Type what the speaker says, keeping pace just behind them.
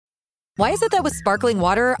Why is it that with sparkling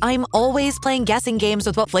water, I'm always playing guessing games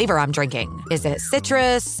with what flavor I'm drinking? Is it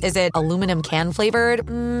citrus? Is it aluminum can flavored?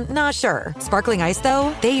 Not sure. Sparkling ice,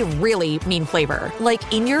 though, they really mean flavor.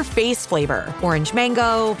 Like in-your-face flavor. Orange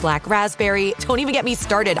mango, black raspberry. Don't even get me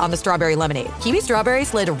started on the strawberry lemonade. Kiwi Strawberry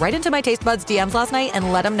slid right into my taste buds DMs last night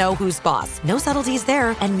and let them know who's boss. No subtleties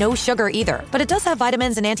there, and no sugar either. But it does have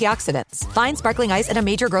vitamins and antioxidants. Find sparkling ice at a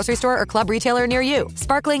major grocery store or club retailer near you.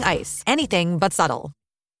 Sparkling ice. Anything but subtle.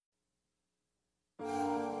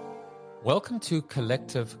 Welcome to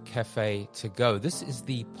Collective Cafe to Go. This is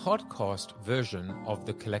the podcast version of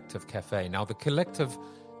the Collective Cafe. Now, the Collective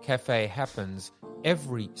Cafe happens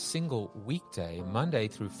every single weekday, Monday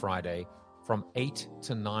through Friday, from 8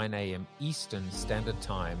 to 9 a.m. Eastern Standard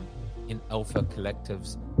Time in Alpha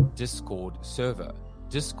Collective's Discord server,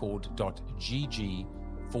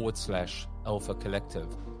 discord.gg/Alpha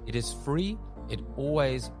Collective. It is free. It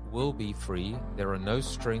always will be free. There are no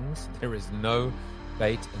strings. There is no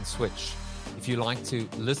bait and switch. If you like to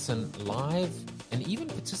listen live and even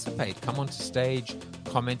participate, come onto stage,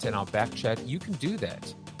 comment in our back chat, you can do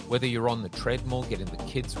that. Whether you're on the treadmill, getting the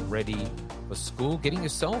kids ready for school, getting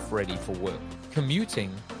yourself ready for work,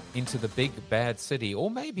 commuting into the big bad city, or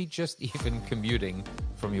maybe just even commuting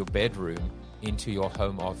from your bedroom into your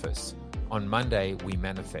home office. On Monday, we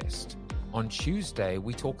manifest. On Tuesday,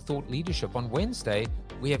 we talk thought leadership. On Wednesday,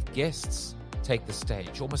 we have guests take the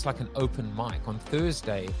stage, almost like an open mic. On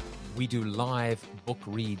Thursday, we do live book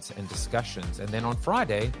reads and discussions. And then on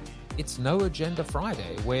Friday, it's No Agenda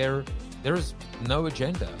Friday, where there is no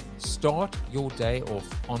agenda. Start your day off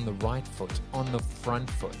on the right foot, on the front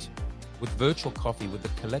foot, with virtual coffee, with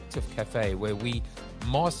the Collective Cafe, where we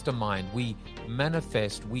mastermind, we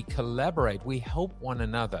manifest, we collaborate, we help one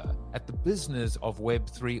another at the business of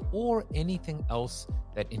Web3 or anything else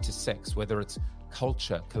that intersects, whether it's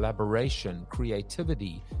culture, collaboration,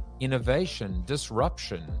 creativity, innovation,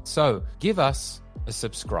 disruption. So give us a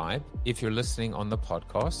subscribe if you're listening on the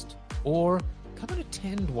podcast, or come and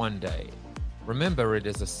attend one day. Remember, it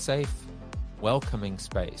is a safe, welcoming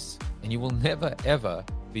space, and you will never, ever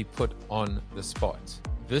be put on the spot.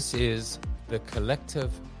 This is the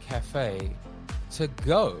Collective Cafe to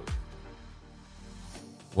Go.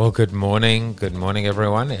 Well, good morning. Good morning,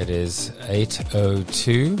 everyone. It is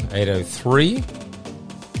 8:03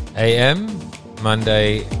 a.m.,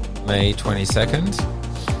 Monday, May 22nd.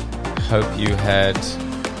 Hope you had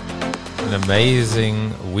an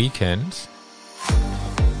amazing weekend.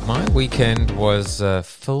 My weekend was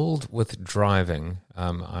filled with driving.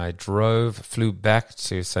 I flew back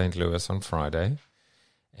to St. Louis on Friday,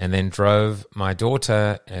 and then drove my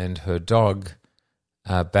daughter and her dog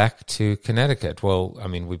back to Connecticut. Well, I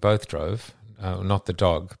mean, we both drove, not the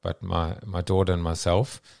dog, but my daughter and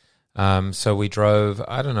myself. So we drove,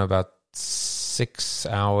 I don't know, about 6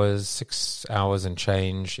 hours and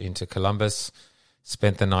change into Columbus,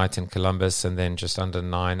 spent the night in Columbus, and then just under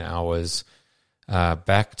 9 hours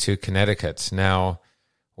back to Connecticut. Now,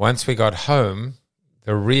 once we got home,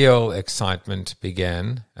 the real excitement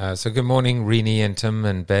began. So good morning, Rini and Tim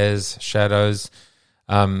and Bez, Shadows.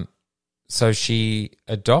 So she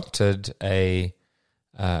adopted a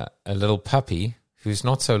little puppy who's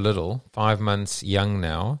not so little, 5 months young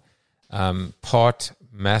now, part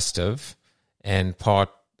Mastiff and part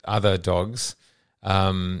other dogs.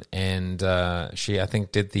 And she, I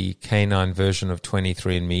think, did the canine version of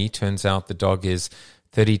 23andMe. Turns out the dog is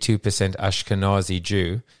 32% Ashkenazi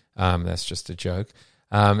Jew. That's just a joke.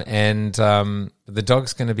 And the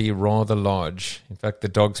dog's going to be rather large. In fact, the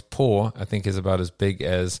dog's paw, I think, is about as big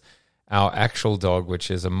as our actual dog, which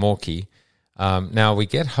is a Morkie. Now we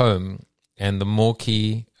get home, and the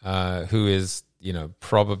Morkie, who is,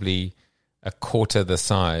 probably a quarter the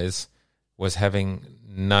size, was having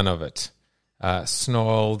none of it.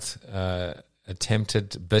 Snarled,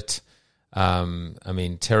 attempted, bit.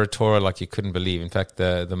 Territorial like you couldn't believe. In fact,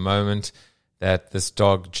 the moment that this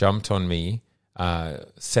dog jumped on me,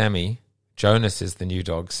 Sammy, Jonas is the new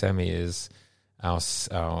dog. Sammy is our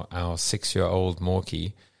 6-year-old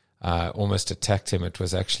Morkie. Almost attacked him. It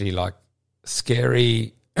was actually like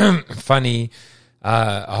scary, funny,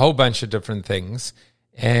 a whole bunch of different things.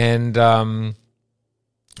 And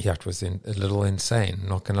it was a little insane,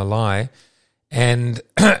 not going to lie. And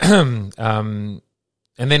and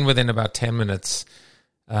then within about 10 minutes,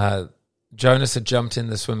 Jonas had jumped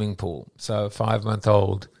in the swimming pool. So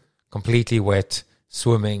 5-month-old, completely wet,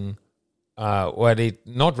 swimming.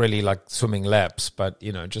 Not really like swimming laps, but,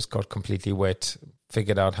 just got completely wet,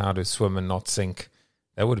 figured out how to swim and not sink.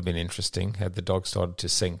 That would have been interesting had the dog started to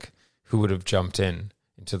sink. Who would have jumped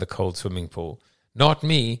into the cold swimming pool? Not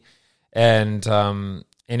me. And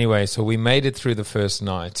anyway, so we made it through the first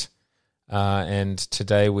night. and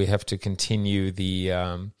today we have to continue the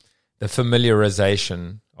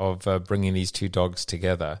familiarization of bringing these two dogs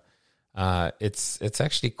together. It's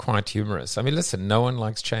actually quite humorous. I mean, listen, no one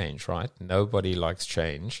likes change, right? Nobody likes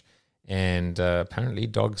change, and apparently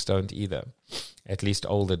dogs don't either. At least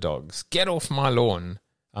older dogs. Get off my lawn.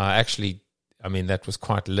 Actually, I mean, that was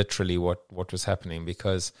quite literally what was happening,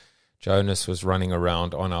 because Jonas was running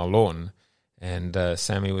around on our lawn, and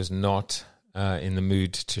Sammy was not in the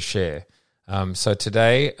mood to share. So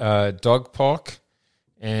today, dog park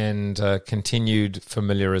and continued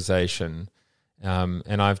familiarization.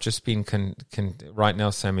 And I've just been, right now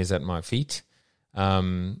Sammy's at my feet,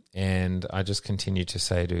 and I just continue to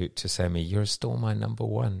say to Sammy, you're still my number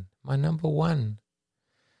one. My number one.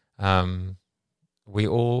 We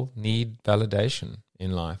all need validation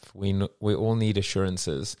in life. We all need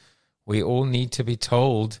assurances. We all need to be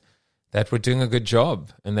told that we're doing a good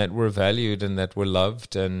job, and that we're valued, and that we're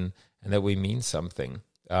loved, and that we mean something.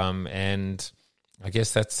 And I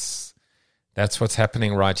guess that's what's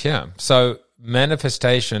happening right here. So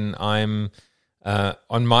manifestation, I'm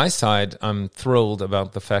on my side, I'm thrilled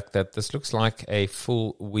about the fact that this looks like a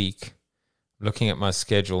full week. Looking at my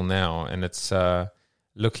schedule now, and it's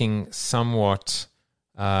looking somewhat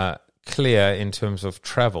clear in terms of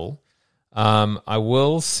travel. I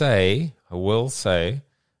will say, I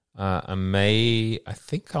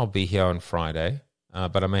think I'll be here on Friday,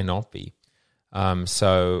 but I may not be.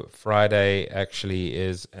 So Friday actually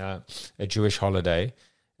is a Jewish holiday,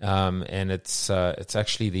 and it's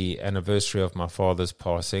actually the anniversary of my father's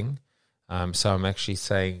passing. So I'm actually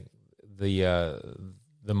saying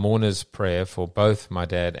the mourner's prayer for both my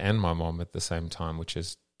dad and my mom at the same time, which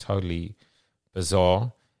is totally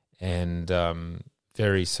bizarre and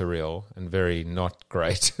very surreal and very not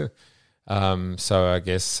great. So I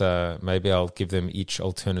guess maybe I'll give them each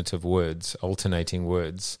alternating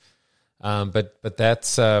words. But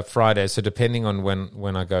that's Friday. So depending on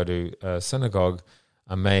when I go to synagogue,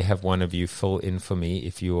 I may have one of you fill in for me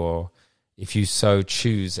if you so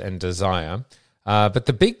choose and desire. But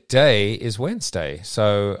the big day is Wednesday.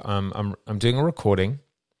 So I'm doing a recording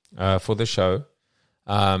for the show.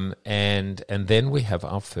 And then we have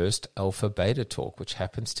our first Alpha Beta talk, which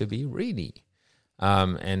happens to be Rini.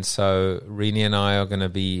 And so Rini and I are going to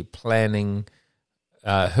be planning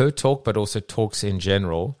her talk, but also talks in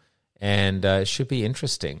general. And it should be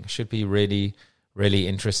interesting. Should be really, really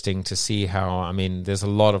interesting to see how, I mean, there's a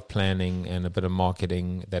lot of planning and a bit of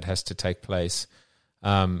marketing that has to take place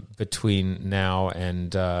between now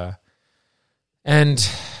and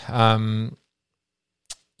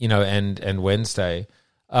Wednesday.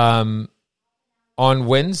 On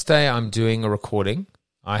Wednesday, I'm doing a recording.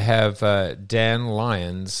 I have Dan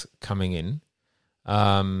Lyons coming in.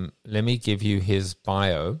 Let me give you his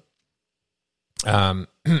bio.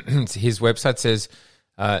 His website says,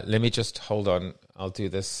 let me just hold on. I'll do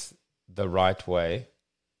this the right way.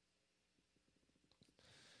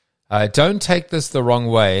 Don't take this the wrong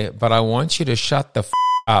way, but I want you to shut the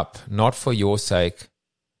up, not for your sake,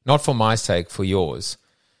 not for my sake, for yours.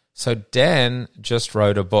 So Dan just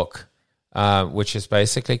wrote a book, which is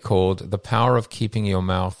basically called The Power of Keeping Your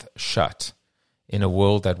Mouth Shut in a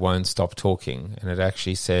World That Won't Stop Talking. And it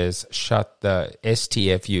actually says, shut the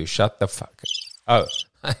STFU, shut the fuck. Oh,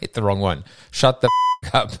 I hit the wrong one. Shut the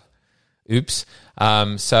up. Oops.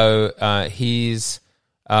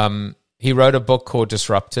 He wrote a book called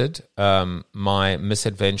Disrupted, My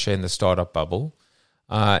Misadventure in the Startup Bubble.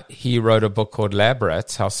 He wrote a book called Lab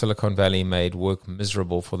Rats, How Silicon Valley Made Work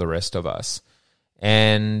Miserable for the Rest of Us.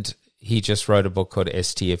 And he just wrote a book called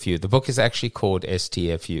STFU. The book is actually called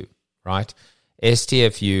STFU, right?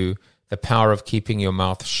 STFU, The Power of Keeping Your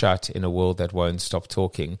Mouth Shut in a World That Won't Stop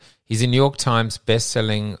Talking. He's a New York Times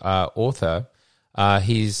best-selling author.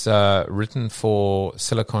 He's written for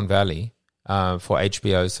Silicon Valley, for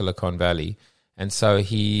HBO Silicon Valley. And so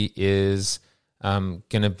he is going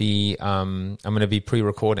to be, I'm going to be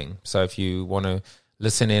pre-recording. So if you want to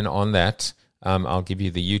listen in on that, I'll give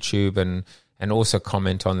you the YouTube and also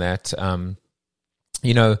comment on that.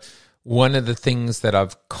 One of the things that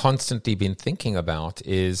I've constantly been thinking about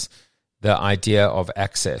is the idea of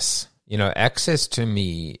access. Access to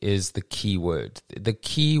me is the key word. The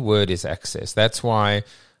key word is access. That's why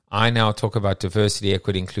I now talk about diversity,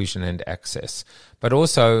 equity, inclusion, and access. But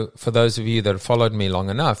also, for those of you that have followed me long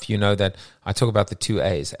enough, you know that I talk about the 2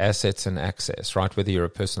 A's, assets and access, right? Whether you're a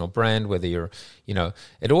personal brand, whether you're,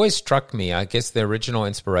 it always struck me, I guess the original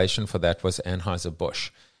inspiration for that was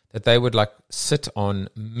Anheuser-Busch, that they would sit on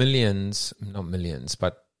not millions,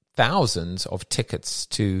 but thousands of tickets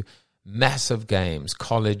to massive games,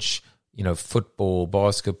 college, football,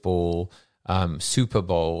 basketball, Super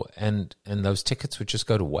Bowl, and those tickets would just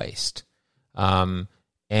go to waste. And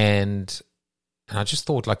I just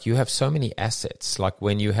thought, like, you have so many assets, like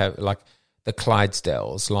when you have like the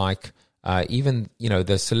Clydesdales, like even, you know,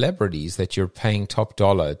 the celebrities that you're paying top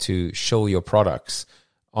dollar to shill your products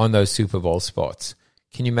on those Super Bowl spots.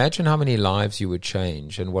 Can you imagine how many lives you would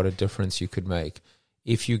change and what a difference you could make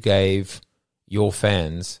if you gave your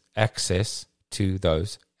fans access to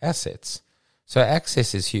those assets? So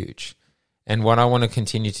access is huge. And what I want to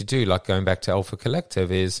continue to do, like going back to Alpha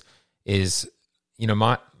Collective, is you know,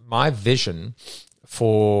 my vision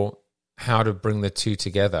for how to bring the two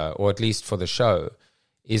together, or at least for the show,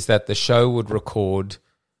 is that the show would record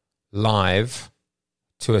live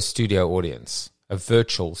to a studio audience, a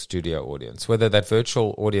virtual studio audience, whether that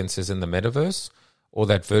virtual audience is in the metaverse or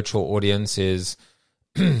that virtual audience is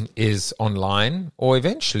online, or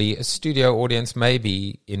eventually a studio audience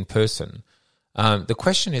maybe in person. The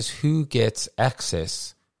question is, who gets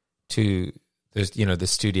access to the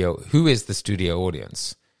studio? Who is the studio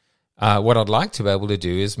audience? What I'd like to be able to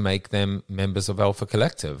do is make them members of Alpha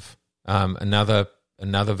Collective, another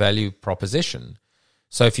value proposition.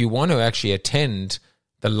 So if you want to actually attend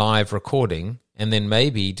the live recording and then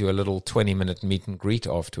maybe do a little 20-minute meet and greet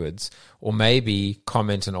afterwards, or maybe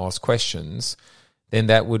comment and ask questions, then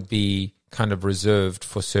that would be kind of reserved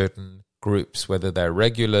for certain groups, whether they're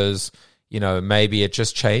regulars. You know, maybe it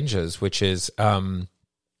just changes, which is,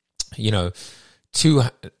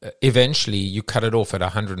 eventually you cut it off at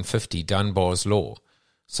 150, Dunbar's law.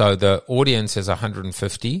 So the audience is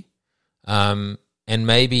 150, and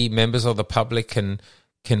maybe members of the public can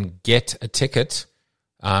get a ticket,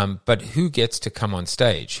 but who gets to come on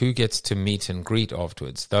stage? Who gets to meet and greet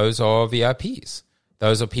afterwards? Those are VIPs.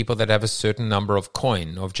 Those are people that have a certain number of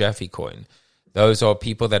coin, of Jaffe coin. Those are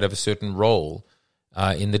people that have a certain role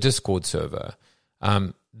in the Discord server.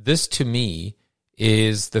 This, to me,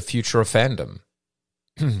 is the future of fandom.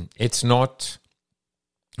 It's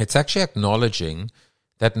actually acknowledging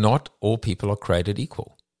that not all people are created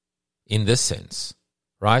equal in this sense,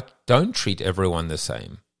 right? Don't treat everyone the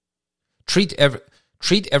same. Treat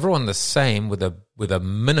everyone the same with a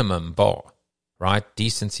minimum bar, right?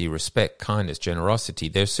 Decency, respect, kindness, generosity.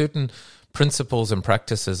 There are certain principles and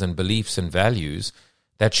practices and beliefs and values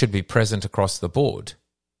that should be present across the board,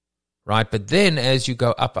 right? But then as you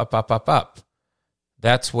go up,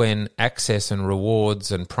 that's when access and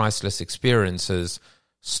rewards and priceless experiences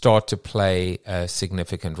start to play a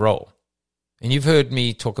significant role. And you've heard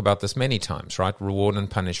me talk about this many times, right? Reward and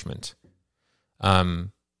punishment.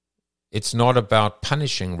 It's not about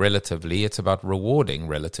punishing relatively, it's about rewarding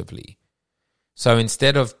relatively. So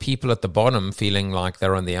instead of people at the bottom feeling like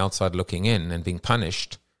they're on the outside looking in and being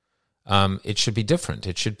punished, it should be different.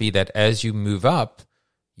 It should be that as you move up,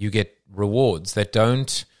 you get rewards that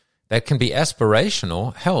can be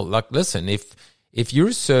aspirational. Hell, like, listen, if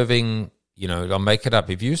you're serving, I'll make it up.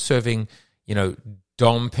 If you're serving,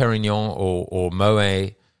 Dom Perignon or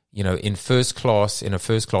Moet, in a first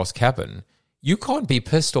class cabin, you can't be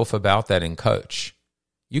pissed off about that in coach.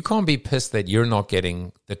 You can't be pissed that you're not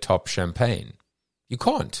getting the top champagne. You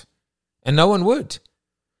can't. And no one would,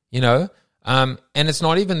 and it's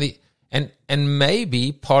not even and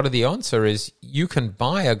maybe part of the answer is you can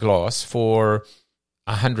buy a glass for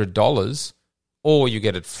 $100 or you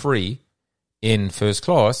get it free in first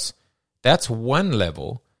class. That's one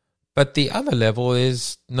level. But the other level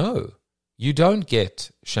is no, you don't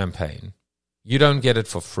get champagne. You don't get it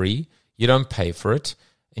for free. You don't pay for it.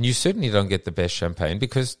 And you certainly don't get the best champagne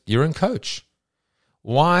because you're in coach.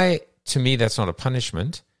 Why, to me, that's not a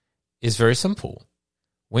punishment is very simple.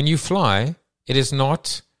 When you fly, it is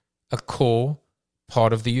not a core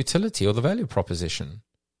part of the utility or the value proposition.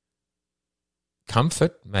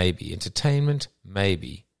 Comfort, maybe. Entertainment,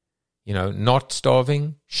 maybe. Not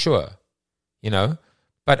starving, sure.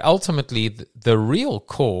 But ultimately, the real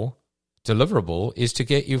core deliverable is to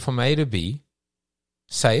get you from A to B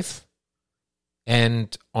safe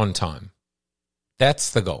and on time.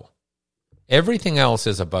 That's the goal. Everything else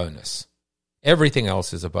is a bonus. Everything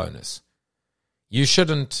else is a bonus. You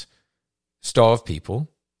shouldn't starve people.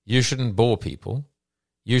 You shouldn't bore people.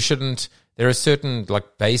 There are certain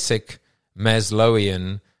basic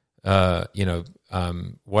Maslowian,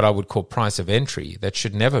 what I would call price of entry that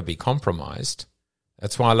should never be compromised.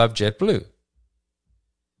 That's why I love JetBlue.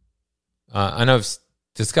 I know I've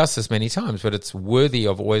discussed this many times, but it's worthy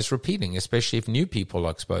of always repeating, especially if new people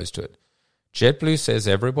are exposed to it. JetBlue says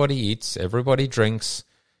everybody eats, everybody drinks,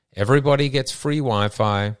 everybody gets free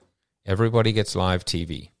Wi-Fi, everybody gets live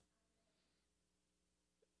TV.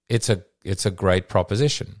 It's a great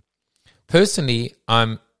proposition. Personally,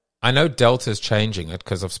 I'm I know Delta's changing it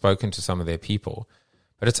because I've spoken to some of their people,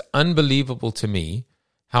 but it's unbelievable to me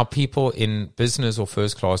how people in business or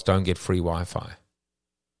first class don't get free Wi-Fi.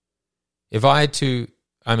 If I had to,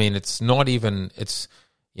 it's not even,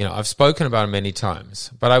 I've spoken about it many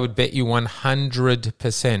times, but I would bet you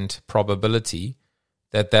 100% probability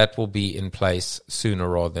that will be in place sooner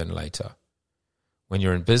rather than later. When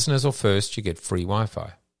you're in business or first, you get free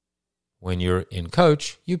Wi-Fi. When you're in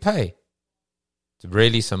coach, you pay. It's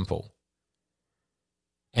really simple.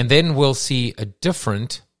 And then we'll see a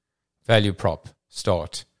different value prop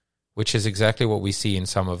start, which is exactly what we see in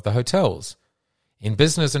some of the hotels. In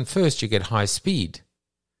business and first, you get high speed.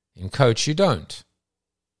 In coach, you don't.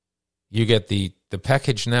 You get the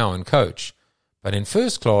package now in coach. But in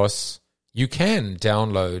first class, you can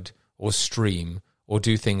download or stream or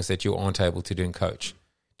do things that you aren't able to do in coach.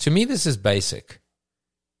 To me, this is basic.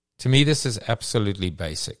 To me, this is absolutely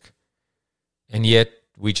basic. And yet,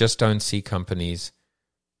 we just don't see companies,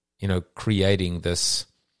 creating this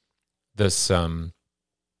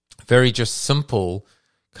very just simple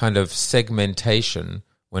kind of segmentation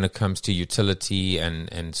when it comes to utility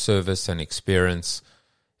and service and experience,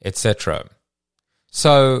 etc.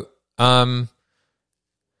 So,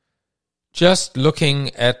 just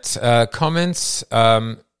looking at comments,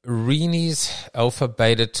 Reni's Alpha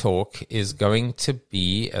Beta talk is going to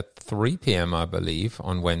be at 3 p.m., I believe,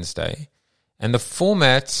 on Wednesday. And the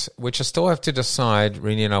format, which I still have to decide,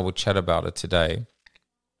 Rini and I will chat about it today,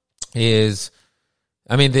 is,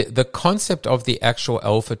 the concept of the actual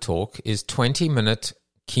Alpha talk is 20-minute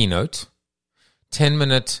keynote,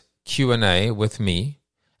 10-minute Q&A with me,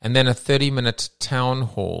 and then a 30-minute town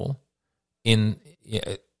hall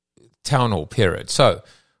period. So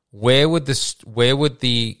where would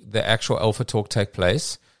the actual Alpha talk take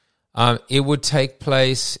place? It would take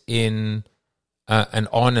place in an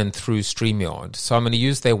on and through StreamYard. So I'm going to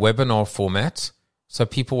use their webinar format. So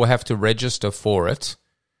people will have to register for it,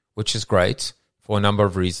 which is great for a number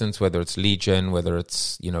of reasons, whether it's lead gen, whether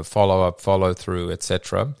it's, follow-up, follow-through,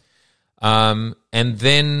 etc. And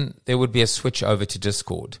then there would be a switch over to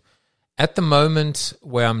Discord. At the moment,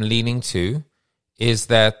 where I'm leaning to is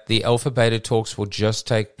that the Alpha Beta talks will just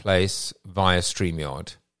take place via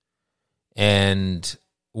StreamYard. And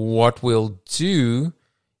what we'll do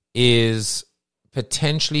is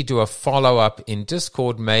potentially do a follow-up in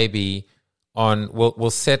Discord, maybe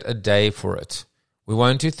we'll set a day for it. We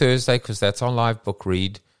won't do Thursday because that's our live book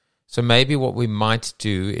read. So maybe what we might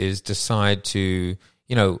do is decide to,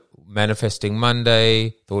 Manifesting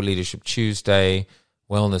Monday, Thought Leadership Tuesday,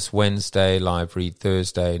 Wellness Wednesday, live read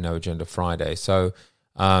Thursday, No Agenda Friday. So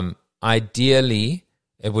ideally,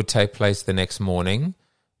 it would take place the next morning.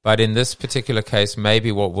 But in this particular case,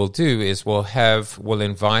 maybe what we'll do is we'll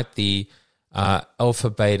invite the Alpha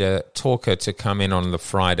Beta talker to come in on the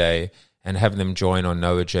Friday and have them join on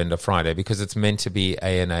No Agenda Friday, because it's meant to be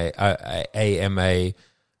AMA,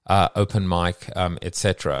 open mic,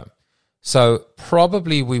 etc. So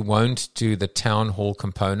probably we won't do the town hall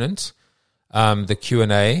component, the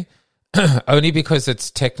Q&A, only because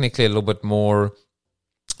it's technically a little bit more,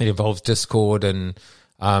 it involves Discord, and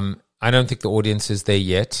I don't think the audience is there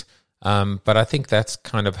yet, but I think that's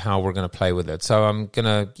kind of how we're going to play with it. So I'm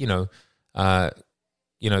going to,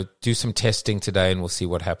 do some testing today, and we'll see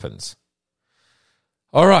what happens.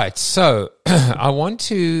 All right, so I want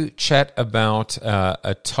to chat about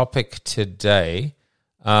a topic today.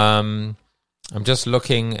 I'm just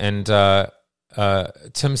looking, and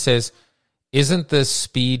Tim says, isn't the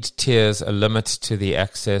speed tiers a limit to the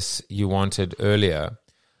access you wanted earlier?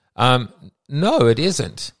 No, it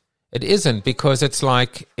isn't. It isn't, because it's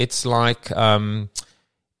like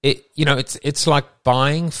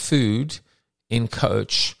buying food in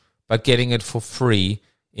Coach but getting it for free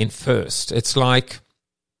in First. It's like,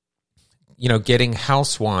 getting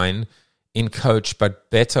house wine in Coach but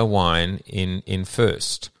better wine in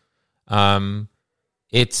First. So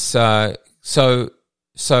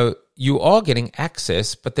you are getting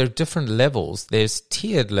access, but there are different levels. There's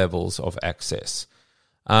tiered levels of access.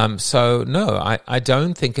 So no, I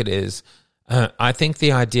don't think it is. I think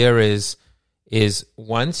the idea is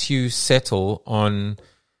once you settle on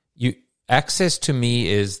access, to me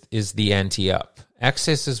is the ante up.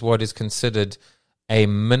 Access is what is considered a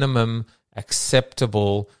minimum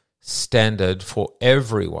acceptable standard for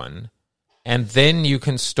everyone, and then you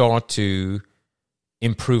can start to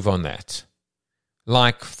improve on that,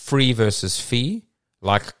 like free versus fee,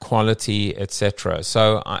 like quality, etc.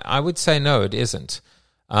 So I would say no, it isn't.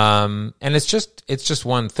 And it's just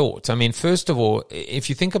one thought. First of all, if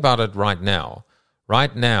you think about it right now,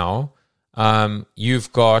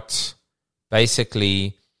 you've got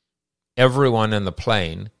basically everyone in the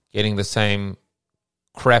plane getting the same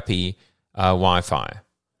crappy Wi-Fi.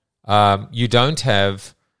 You don't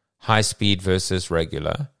have high speed versus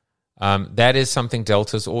regular. That is something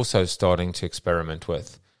Delta's also starting to experiment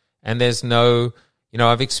with. And there's no,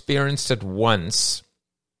 I've experienced it once,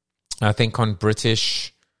 I think on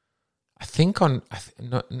British,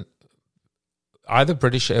 either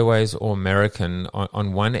British Airways or American,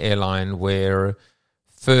 on one airline where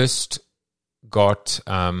first got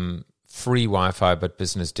free Wi-Fi, but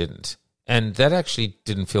business didn't. And that actually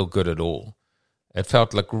didn't feel good at all. It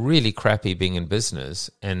felt like really crappy being in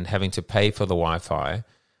business and having to pay for the Wi-Fi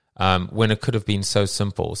when it could have been so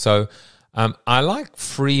simple. So I like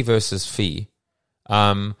free versus fee.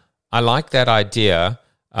 I like that idea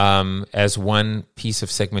as one piece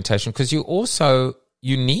of segmentation, because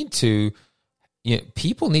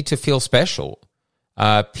people need to feel special.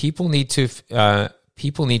 People need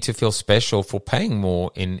to feel special for paying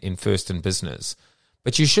more in first and business,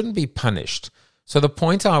 but you shouldn't be punished. So the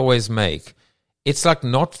point I always make, it's like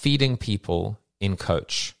not feeding people in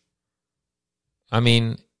coach. I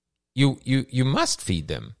mean, you must feed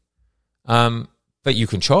them, but you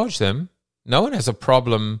can charge them. No one has a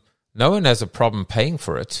problem. No one has a problem paying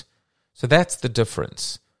for it. So that's the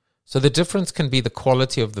difference. So the difference can be the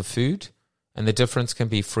quality of the food, and the difference can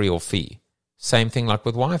be free or fee. Same thing like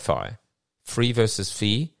with Wi-Fi, free versus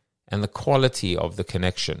fee, and the quality of the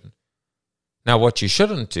connection. Now, what you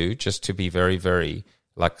shouldn't do, just to be very, very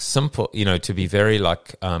simple, to be very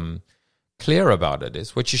clear about it,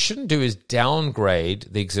 is what you shouldn't do is downgrade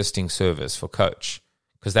the existing service for coach,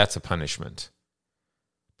 because that's a punishment.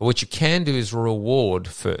 But what you can do is reward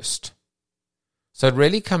first. So it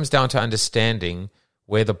really comes down to understanding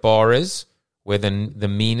where the bar is, where the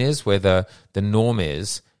mean is, where the norm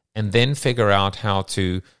is, and then figure out how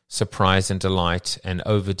to surprise and delight and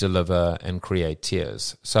over-deliver and create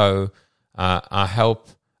tiers. So I hope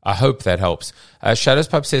that helps. Shadows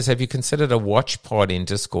Pub says, have you considered a watch party in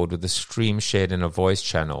Discord with the stream shared in a voice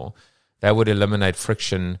channel? That would eliminate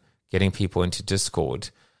friction getting people into Discord.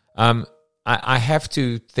 I have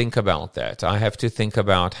to think about that. I have to think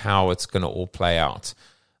about how it's going to all play out.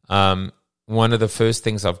 One of the first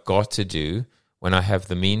things I've got to do when I have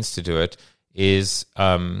the means to do it is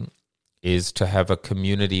to have a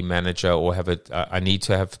community manager, or I need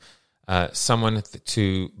to have someone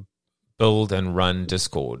to build and run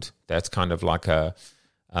Discord. That's kind of like a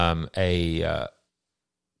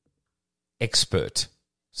expert.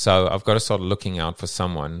 So I've got to start looking out for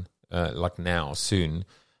someone soon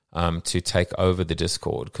to take over the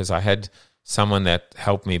Discord, because I had someone that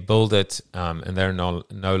helped me build it, and they're no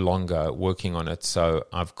longer working on it. So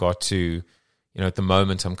I've got to, at the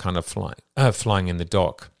moment I'm kind of flying in the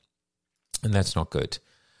dark, and that's not good.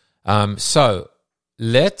 So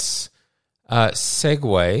let's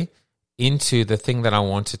segue into the thing that I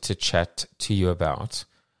wanted to chat to you about,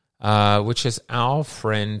 which is our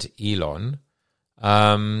friend Elon.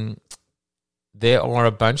 There are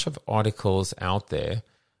a bunch of articles out there,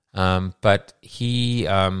 but he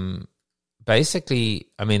basically,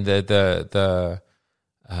 I mean, the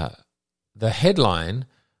headline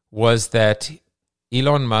was that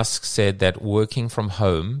Elon Musk said that working from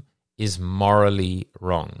home is morally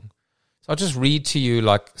wrong. So I'll just read to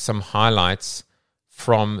you some highlights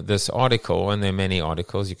from this article, and there are many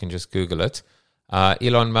articles. You can just Google it.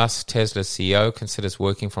 Elon Musk, Tesla CEO, considers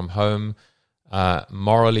working from home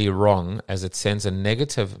morally wrong as it sends a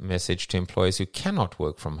negative message to employees who cannot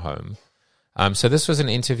work from home. So this was an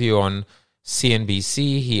interview on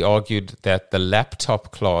CNBC. He argued that the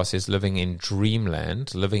laptop class is living in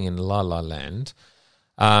dreamland, living in la la land,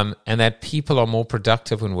 and that people are more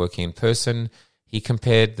productive when working in person. He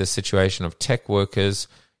compared the situation of tech workers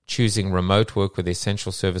choosing remote work with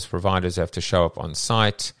essential service providers who have to show up on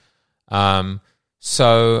site.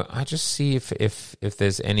 So I just see if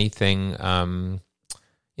there's anything,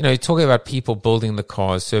 talking about people building the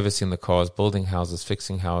cars, servicing the cars, building houses,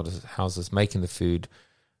 fixing houses, making the food,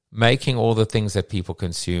 making all the things that people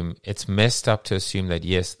consume. It's messed up to assume that,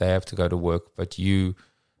 yes, they have to go to work, but you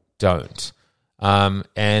don't.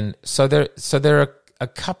 And so there are a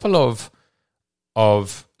couple of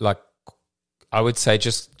I would say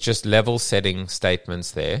just level setting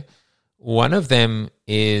statements there. One of them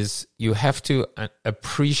is you have to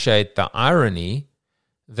appreciate the irony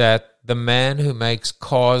that the man who makes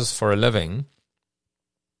cars for a living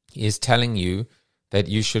is telling you that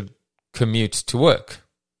you should commute to work,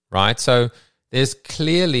 right? So there's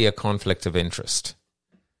clearly a conflict of interest.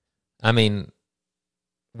 I mean,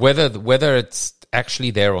 whether it's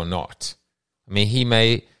actually there or not. I mean, he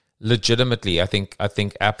may legitimately, I think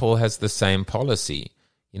Apple has the same policy.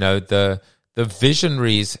 The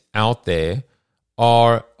visionaries out there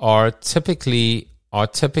are typically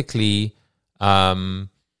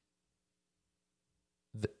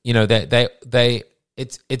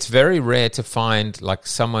it's very rare to find like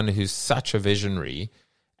someone who's such a visionary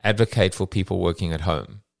advocate for people working at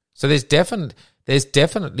home. So there's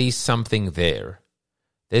definitely something there.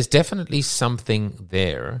 There's definitely something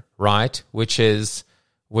there, right? Which is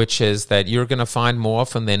that you're going to find more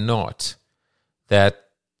often than not that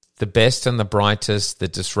the best and the brightest, the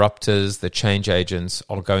disruptors, the change agents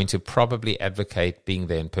are going to probably advocate being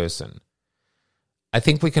there in person. I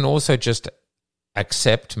think we can also just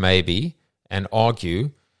accept maybe and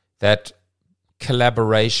argue that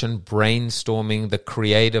collaboration, brainstorming, the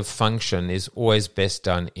creative function is always best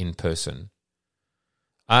done in person.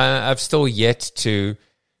 I've still yet to...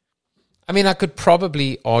 I could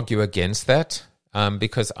probably argue against that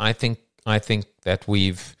because I think that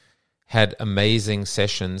we've had amazing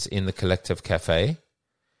sessions in the Collective Cafe.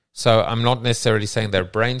 So I'm not necessarily saying they're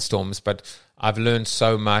brainstorms, but I've learned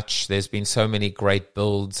so much. There's been so many great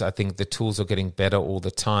builds. I think the tools are getting better all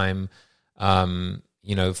the time,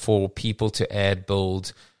 for people to add,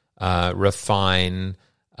 build, refine,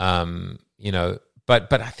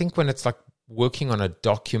 But I think when it's like working on a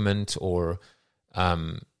document or...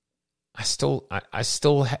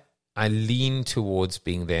 I lean towards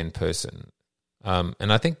being there in person.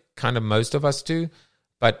 And I think kind of most of us do,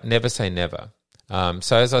 but never say never.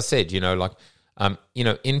 So as I said,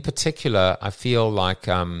 in particular, I feel like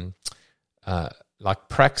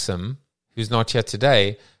Praxim, who's not here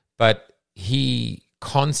today, but he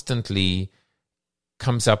constantly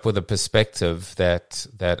comes up with a perspective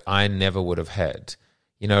that I never would have had.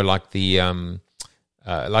 He'll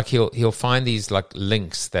find these like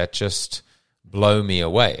links that just blow me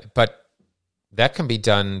away. But that can be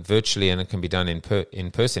done virtually and it can be done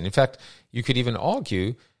in person. In fact, you could even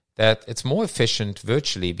argue that it's more efficient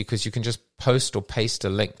virtually because you can just post or paste a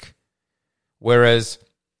link. Whereas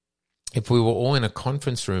if we were all in a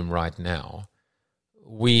conference room right now,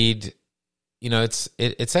 it's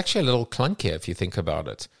actually a little clunkier if you think about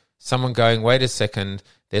it. Someone going, wait a second,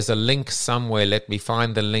 there's a link somewhere, let me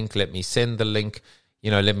find the link, let me send the link,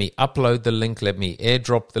 let me upload the link, let me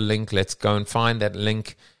airdrop the link, let's go and find that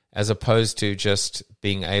link, as opposed to just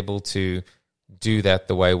being able to do that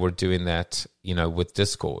the way we're doing that, with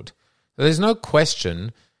Discord. So there's no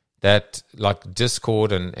question that like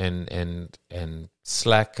Discord and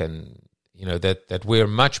Slack and, that we're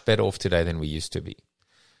much better off today than we used to be.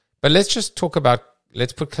 But let's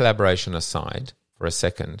put collaboration aside for a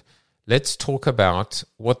second. Let's talk about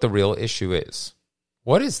what the real issue is.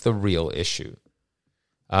 What is the real issue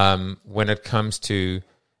when it comes to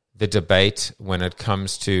the debate, when it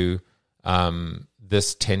comes to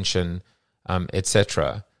this tension,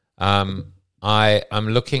 etc.? I'm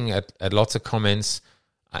looking at lots of comments.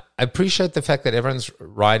 I appreciate the fact that everyone's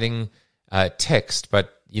writing text,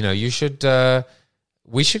 but you should.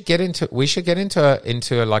 We should get into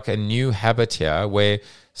like a new habit here where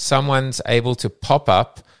someone's able to pop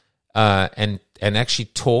up and actually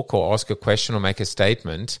talk or ask a question or make a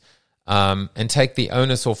statement, and take the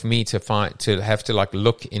onus off me to have to like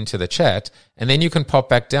look into the chat, and then you can pop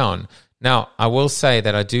back down. Now, I will say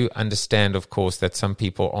that I do understand, of course, that some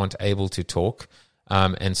people aren't able to talk,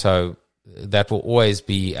 and so that will always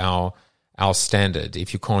be our standard.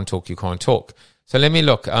 If you can't talk, you can't talk. So let me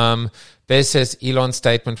look. Bez says, Elon's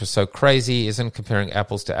statement was so crazy. Isn't comparing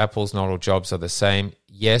apples to apples. Not all jobs are the same.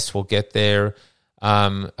 Yes, we'll get there.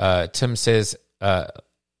 Tim says,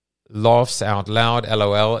 laughs out loud,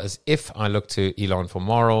 LOL, as if I look to Elon for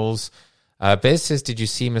morals. Bez says, did you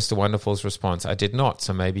see Mr. Wonderful's response? I did not,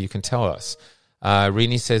 so maybe you can tell us.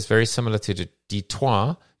 Rini says, very similar to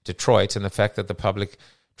Detroit, and the fact that the public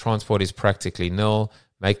transport is practically nil.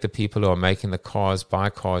 Make the people who are making the cars buy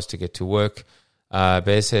cars to get to work.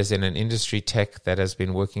 Bear says, in an industry tech that has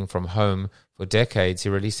been working from home for decades, he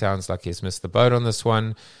really sounds like he's missed the boat on this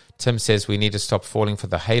one. Tim says, we need to stop falling for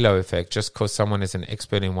the halo effect. Just because someone is an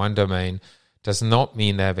expert in one domain does not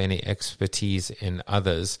mean they have any expertise in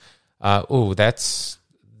others. That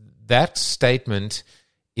statement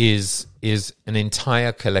is an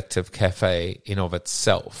entire Collective Cafe in of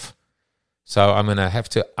itself. So I'm going to have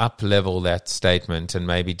to up-level that statement and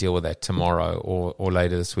maybe deal with that tomorrow or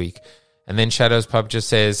later this week. And then Shadows Pub just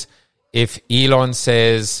says, if Elon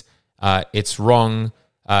says it's wrong,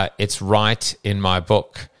 it's right in my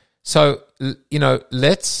book. So,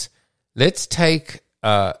 let's take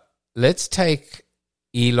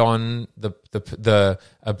Elon, the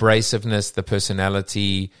abrasiveness, the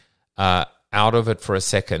personality out of it for a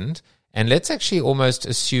second, and let's actually almost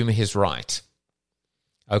assume he's right.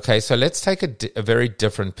 Okay, so let's take a very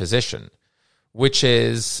different position. which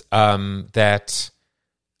is that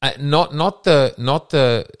not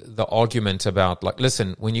the argument about, like,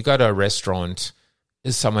 listen, when you go to a restaurant,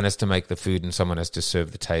 someone has to make the food and someone has to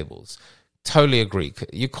serve the tables. Totally agree.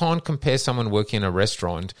 You can't compare someone working in a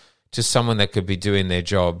restaurant to someone that could be doing their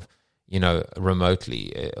job,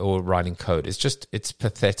 remotely or writing code. It's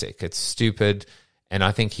pathetic. It's stupid. And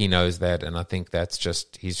I think he knows that. And I think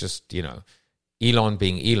he's just, Elon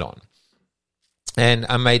being Elon. And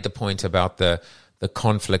I made the point about the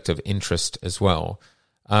conflict of interest as well.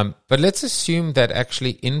 But let's assume that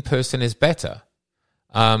actually in-person is better.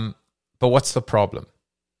 But what's the problem?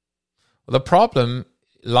 Well, the problem,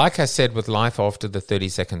 like I said with Life After the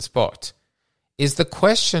 30-second spot, is the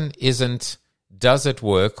question isn't does it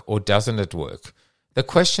work or doesn't it work? The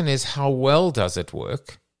question is how well does it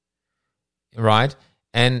work, right?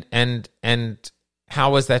 And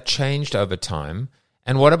how has that changed over time?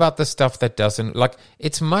 And what about the stuff that doesn't? Like,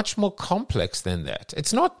 it's much more complex than that.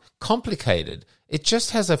 It's not complicated. It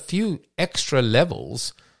just has a few extra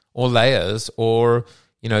levels or layers or,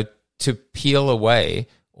 to peel away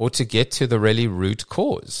or to get to the really root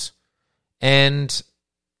cause. And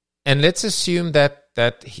let's assume that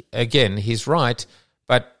again, he's right,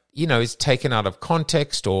 but, it's taken out of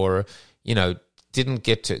context or, didn't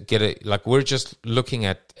get it. Like, we're just looking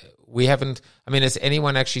at, has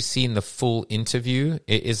anyone actually seen the full interview?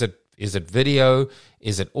 Is it video?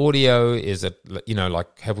 Is it audio? Is it,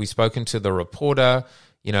 have we spoken to the reporter?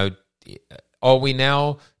 Are we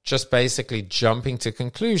now just basically jumping to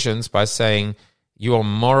conclusions by saying you are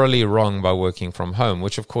morally wrong by working from home,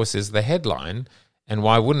 which of course is the headline. And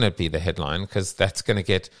why wouldn't it be the headline? Because that's going to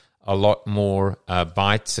get a lot more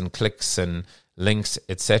bytes and clicks and links,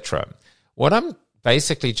 etc. What I'm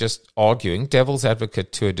basically just arguing, devil's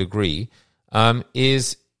advocate to a degree,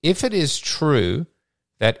 is if it is true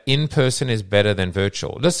that in-person is better than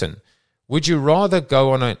virtual. Listen, would you rather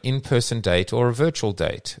go on an in-person date or a virtual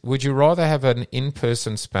date? Would you rather have an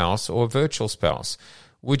in-person spouse or a virtual spouse?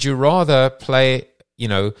 Would you rather play,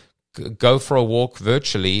 go for a walk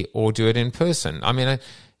virtually or do it in person?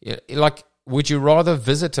 Would you rather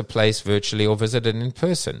visit a place virtually or visit it in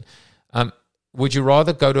person? Would you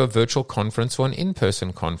rather go to a virtual conference or an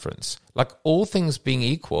in-person conference? Like, all things being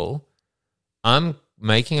equal, I'm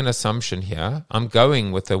making an assumption here. I'm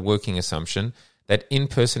going with a working assumption that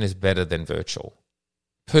in-person is better than virtual.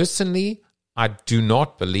 Personally, I do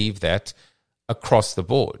not believe that across the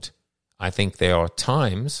board. I think there are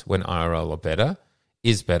times when IRL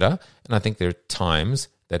is better, and I think there are times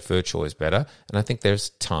that virtual is better, and I think there's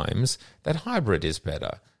times that hybrid is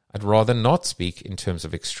better. I'd rather not speak in terms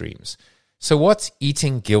of extremes. So what's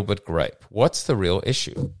eating Gilbert grape? What's the real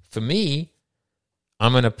issue? For me,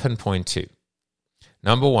 I'm going to pinpoint two.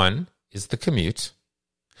 Number one is the commute,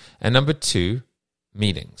 and number two,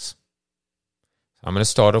 meetings. I'm going to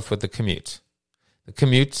start off with the commute. The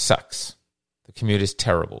commute sucks. The commute is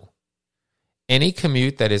terrible. Any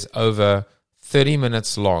commute that is over 30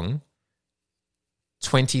 minutes long,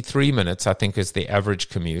 23 minutes, I think, is the average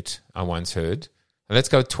commute I once heard. Let's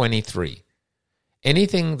go 23.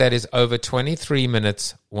 Anything that is over 23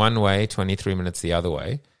 minutes one way, 23 minutes the other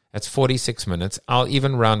way, that's 46 minutes. I'll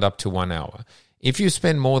even round up to 1 hour. If you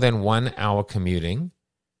spend more than 1 hour commuting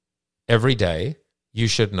every day, you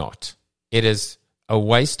should not. It is a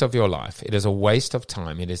waste of your life. It is a waste of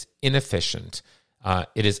time. It is inefficient.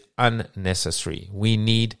 It is unnecessary. We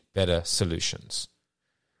need better solutions.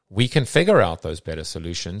 We can figure out those better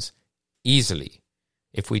solutions easily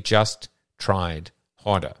if we just tried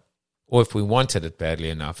harder, or if we wanted it badly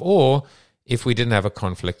enough, or if we didn't have a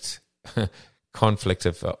conflict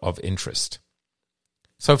of interest.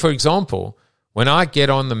 So, for example, when I get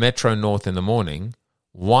on the Metro North in the morning,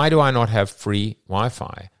 why do I not have free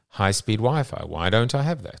Wi-Fi, high-speed Wi-Fi? Why don't I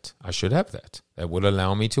have that? I should have that. That would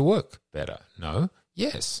allow me to work better. No?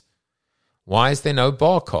 Yes. Why is there no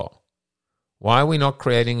bar call? Why are we not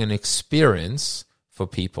creating an experience for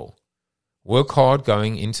people? Work hard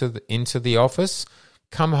going into the office,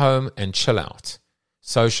 come home and chill out.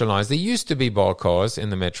 Socialize. There used to be bar cars in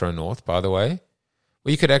the Metro North, by the way,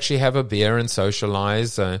 where you could actually have a beer and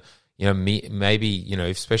socialize, maybe,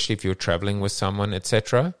 especially if you're traveling with someone,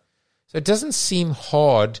 etc. So it doesn't seem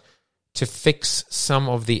hard to fix some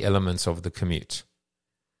of the elements of the commute.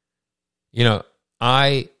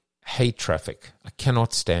 I hate traffic. I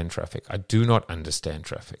cannot stand traffic. I do not understand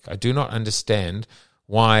traffic. I do not understand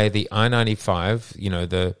why the I-95,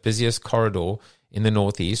 the busiest corridor in the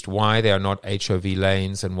Northeast, why there are not HOV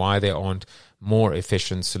lanes and why there aren't more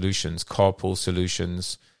efficient solutions, carpool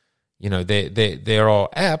solutions. There are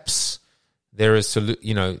apps. There is,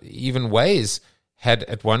 even Waze had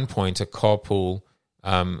at one point a carpool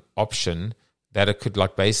option that it could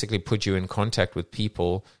like basically put you in contact with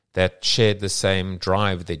people that shared the same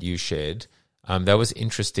drive that you shared. That was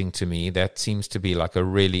interesting to me. That seems to be like a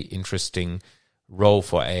really interesting role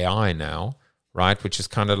for AI now, right? Which is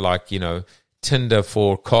kind of like, Tinder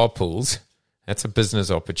for carpools. That's a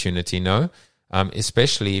business opportunity, no?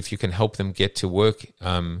 Especially if you can help them get to work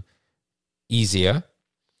easier.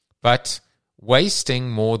 But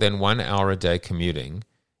wasting more than 1 hour a day commuting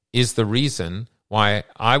is the reason why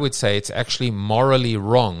I would say it's actually morally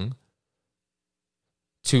wrong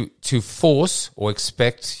to force or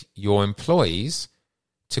expect your employees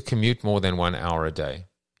to commute more than 1 hour a day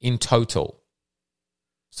in total.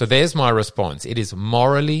 So there's my response. It is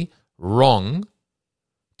morally wrong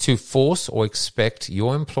to force or expect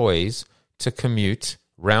your employees to commute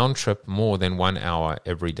round trip more than 1 hour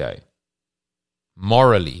every day.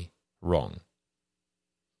 Morally wrong.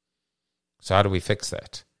 So how do we fix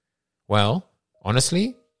that? Well,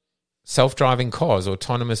 honestly, self-driving cars,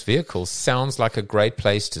 autonomous vehicles sounds like a great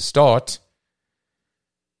place to start.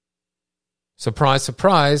 Surprise,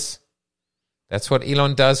 surprise. That's what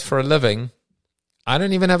Elon does for a living. I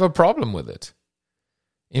don't even have a problem with it.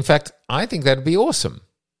 In fact, I think that'd be awesome.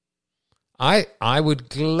 I would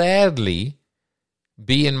gladly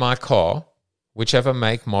be in my car, whichever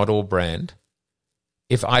make, model, or brand,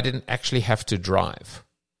 if I didn't actually have to drive.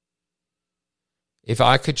 If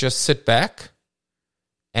I could just sit back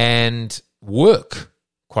and work,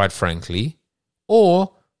 quite frankly,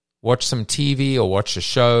 or watch some TV or watch a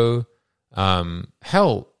show,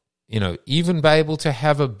 even be able to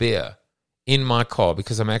have a beer in my car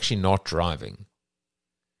because I'm actually not driving.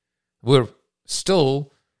 We're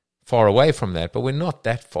still far away from that, but we're not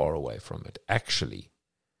that far away from it, actually.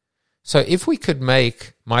 So if we could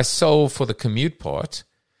make my soul for the commute part,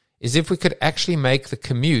 is if we could actually make the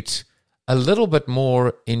commute a little bit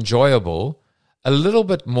more enjoyable, a little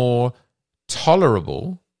bit more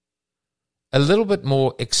tolerable, a little bit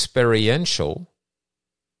more experiential,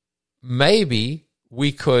 maybe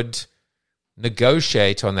we could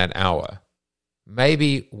negotiate on that hour.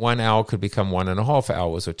 Maybe 1 hour could become 1.5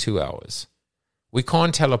 hours or 2 hours. We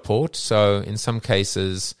can't teleport, so in some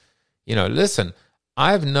cases, listen,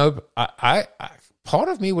 part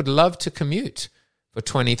of me would love to commute for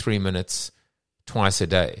 23 minutes twice a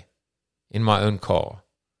day in my own car.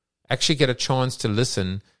 Actually get a chance to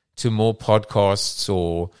listen to more podcasts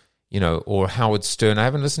or Howard Stern. I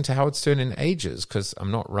haven't listened to Howard Stern in ages because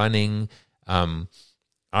I'm not running.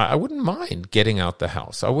 I wouldn't mind getting out the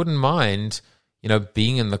house. I wouldn't mind,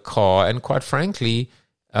 being in the car, and quite frankly,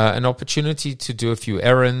 an opportunity to do a few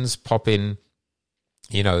errands, pop in,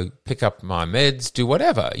 pick up my meds, do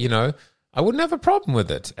whatever, I wouldn't have a problem with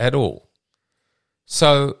it at all.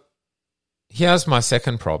 So here's my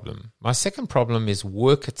second problem. My second problem is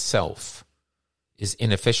work itself is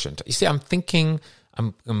inefficient. You see, I'm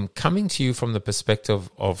coming to you from the perspective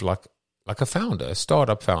of like a founder, a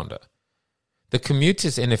startup founder. The commute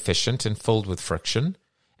is inefficient and filled with friction,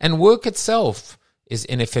 and work itself is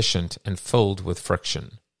inefficient and filled with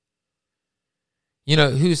friction.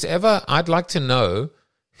 I'd like to know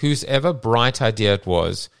whose ever bright idea it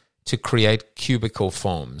was to create cubicle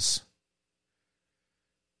farms.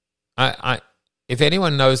 If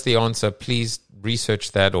anyone knows the answer, please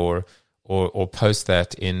research that or post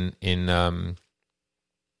that in the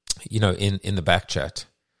back chat.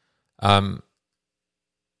 At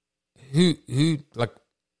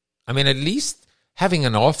least having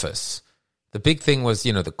an office. The big thing was,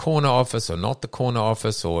 the corner office or not the corner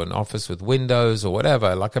office or an office with windows or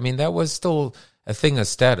whatever. That was still a thing of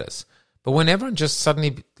status. But when everyone just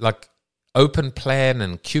suddenly open plan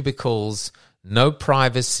and cubicles, no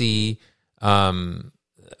privacy, it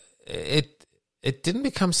didn't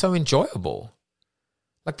become so enjoyable.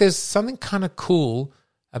 There's something kind of cool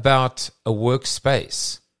about a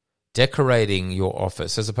workspace, decorating your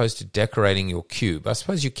office as opposed to decorating your cube. I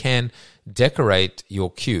suppose you can decorate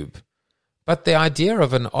your cube. But the idea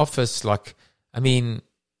of an office, your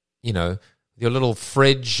little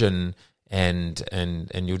fridge and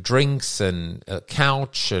your drinks and a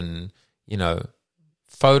couch and,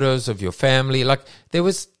 photos of your family,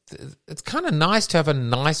 it's kind of nice to have a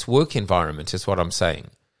nice work environment is what I'm saying.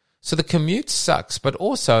 So the commute sucks, but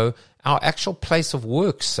also our actual place of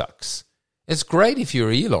work sucks. It's great if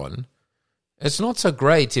you're Elon. It's not so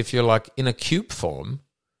great if you're in a cube farm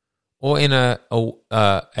or in a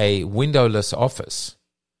windowless office.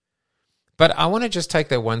 But I want to just take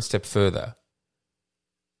that one step further.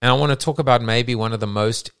 And I want to talk about maybe one of the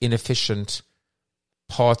most inefficient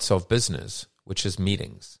parts of business, which is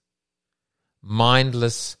meetings.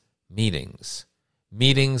 Mindless meetings.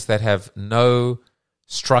 Meetings that have no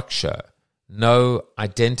structure, no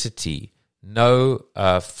identity, no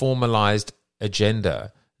formalized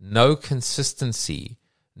agenda, no consistency,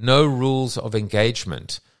 no rules of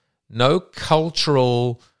engagement, no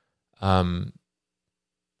cultural, I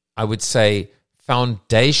would say,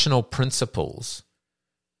 foundational principles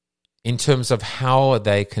in terms of how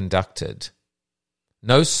they conducted,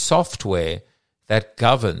 no software that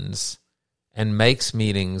governs and makes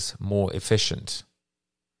meetings more efficient.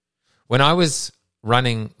 When I was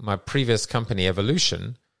running my previous company,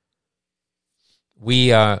 Evolution, we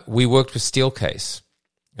worked with Steelcase.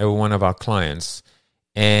 They were one of our clients.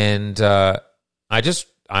 And I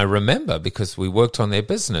remember, because we worked on their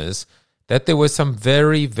business, that there were some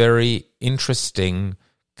very, very interesting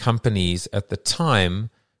companies at the time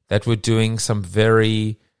that were doing some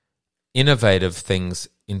very innovative things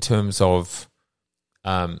in terms of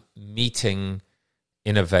meeting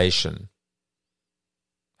innovation,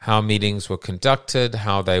 how meetings were conducted,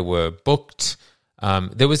 how they were booked.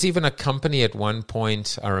 There was even a company at one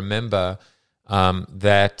point, I remember,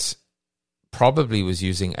 that probably was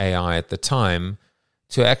using AI at the time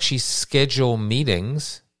to actually schedule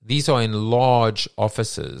meetings. These are in large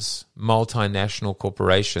offices, multinational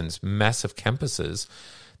corporations, massive campuses,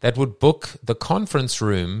 that would book the conference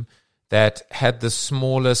room that had the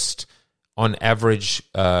smallest, on average,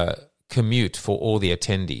 commute for all the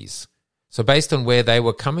attendees. So based on where they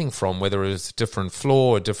were coming from, whether it was a different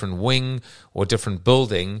floor, a different wing, or different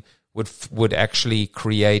building, would actually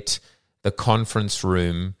create the conference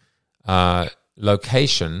room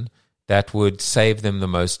location that would save them the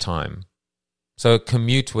most time. So a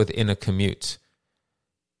commute within a commute.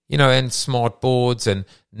 And smart boards. And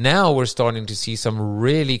now we're starting to see some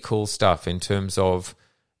really cool stuff in terms of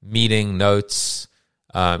meeting notes,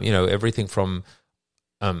 everything from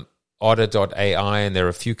Otter.ai, and there are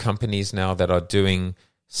a few companies now that are doing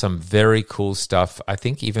some very cool stuff. I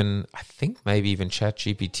think maybe even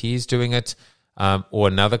ChatGPT is doing it, or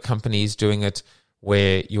another company is doing it,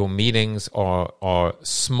 where your meetings are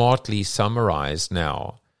smartly summarized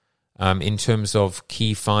now, in terms of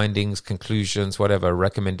key findings, conclusions, whatever,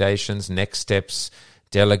 recommendations, next steps,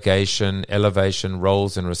 delegation, elevation,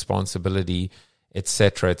 roles and responsibility,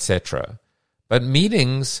 etc., etc. But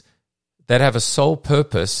meetings that have a sole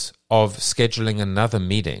purpose of scheduling another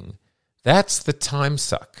meeting, that's the time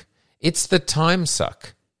suck. It's the time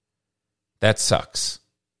suck that sucks.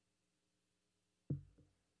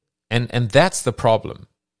 And that's the problem.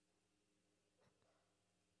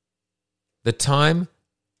 The time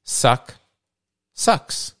sucks.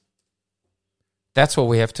 That's what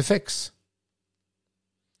we have to fix.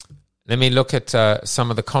 Let me look at some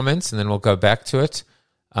of the comments, and then we'll go back to it.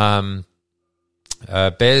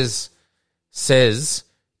 Bez says,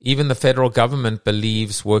 even the federal government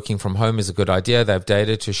believes working from home is a good idea. They have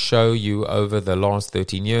data to show you over the last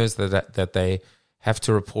 13 years that they have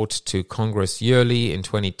to report to Congress yearly. In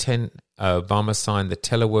 2010, Obama signed the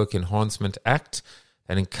Telework Enhancement Act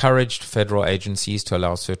that encouraged federal agencies to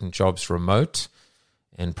allow certain jobs remote,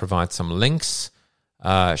 and provide some links.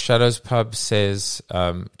 Shadows Pub says,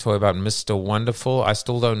 talk about Mr. Wonderful. I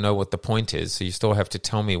still don't know what the point is, so you still have to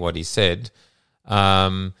tell me what he said.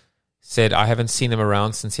 Said, I haven't seen him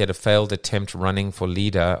around since he had a failed attempt running for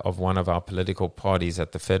leader of one of our political parties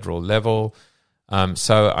at the federal level.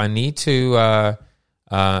 So I need to,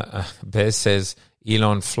 Bez says,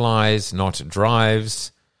 Elon flies, not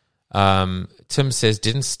drives. Tim says,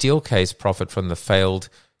 didn't Steelcase profit from the failed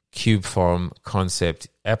cube farm concept?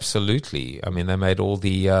 Absolutely. I mean, they made all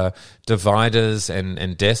the dividers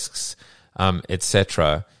and desks,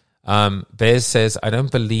 etc. Bez says, I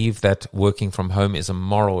don't believe that working from home is a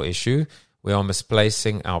moral issue. We are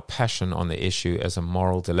misplacing our passion on the issue as a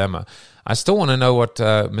moral dilemma. I still want to know what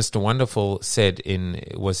Mr. Wonderful said.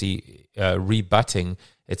 Was he rebutting,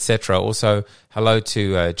 etc.? Also, hello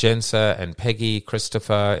to Jensa and Peggy,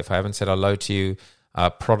 Christopher. If I haven't said hello to you,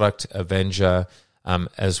 Product Avenger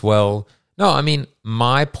as well. No, I mean,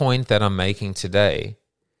 my point that I'm making today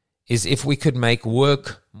is if we could make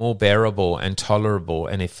work more bearable and tolerable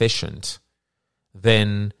and efficient,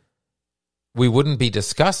 then we wouldn't be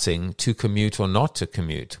discussing to commute or not to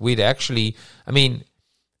commute. We'd actually, I mean,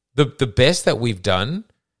 the best that we've done,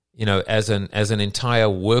 as an entire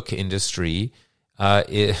work industry,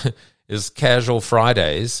 is casual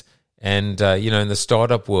Fridays, and in the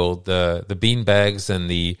startup world, the beanbags and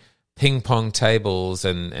the ping pong tables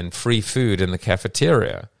and free food in the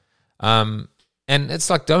cafeteria. And it's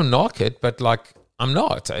like, don't knock it, but like, I'm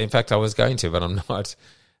not. In fact, I was going to, but I'm not.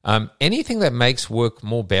 Anything that makes work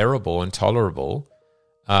more bearable and tolerable,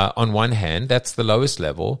 on one hand, that's the lowest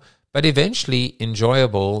level, but eventually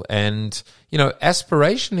enjoyable. And,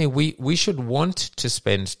 aspirationally, we should want to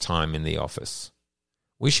spend time in the office.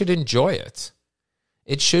 We should enjoy it.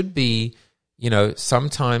 It should be,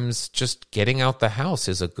 sometimes just getting out the house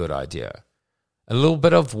is a good idea. A little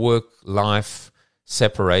bit of work-life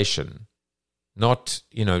separation, not,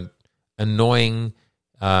 annoying.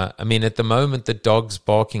 At the moment, the dog's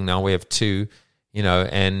barking. Now we have 2,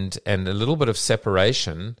 and a little bit of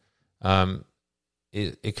separation.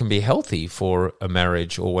 It can be healthy for a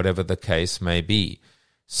marriage or whatever the case may be.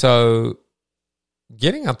 So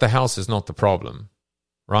getting out the house is not the problem,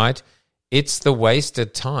 right? It's the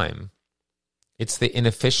wasted time. It's the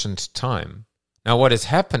inefficient time. Now, what is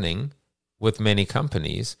happening with many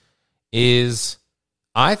companies is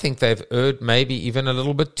I think they've erred maybe even a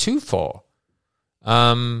little bit too far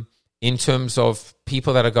in terms of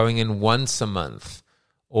people that are going in once a month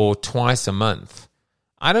or twice a month.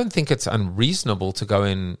 I don't think it's unreasonable to go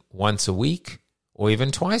in once a week or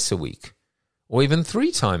even twice a week or even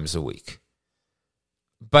 3 times a week.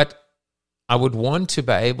 But I would want to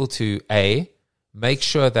be able to, make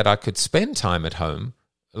sure that I could spend time at home.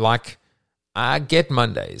 Like, I get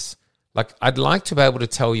Mondays. Like, I'd like to be able to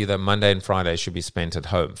tell you that Monday and Friday should be spent at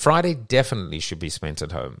home. Friday definitely should be spent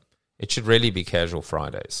at home. It should really be casual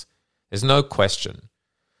Fridays. There's no question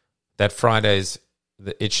that Fridays,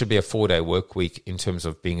 it should be a 4-day work week in terms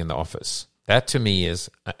of being in the office. That to me is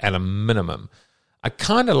at a minimum. I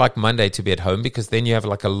kind of like Monday to be at home because then you have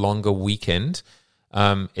like a longer weekend,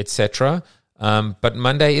 etc. But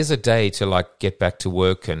Monday is a day to like get back to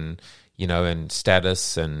work and, and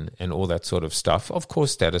status and all that sort of stuff. Of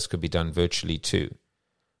course, status could be done virtually too.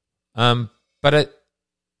 But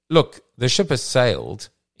look, the ship has sailed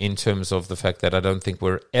in terms of the fact that I don't think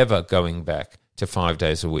we're ever going back to 5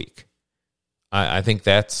 days a week. I think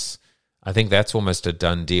that's almost a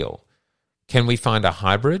done deal. Can we find a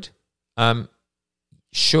hybrid?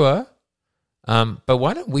 Sure. But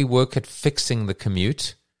why don't we work at fixing the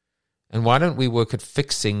commute? And why don't we work at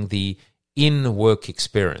fixing the in-work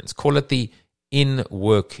experience? Call it the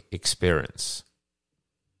in-work experience.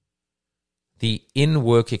 The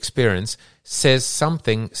in-work experience says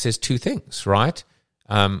 2 things, right?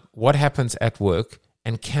 What happens at work,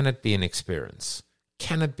 and can it be an experience?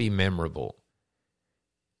 Can it be memorable?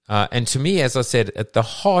 And to me, as I said, at the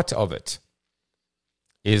heart of it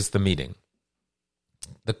is the meeting.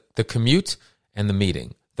 The commute and the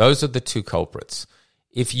meeting. Those are the 2 culprits.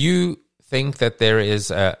 If you think that there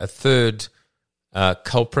is a third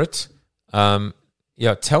culprit,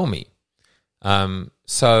 tell me.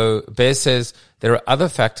 So Bear says there are other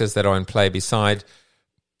factors that are in play beside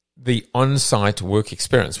the on-site work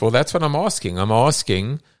experience. Well, that's what I'm asking. I'm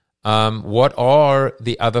asking what are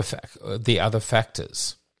the other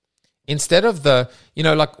factors? Instead of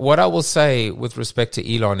what I will say with respect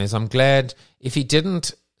to Elon is I'm glad if he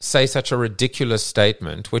didn't say such a ridiculous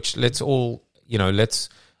statement, which I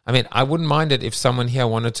wouldn't mind it if someone here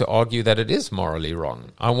wanted to argue that it is morally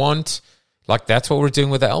wrong. That's what we're doing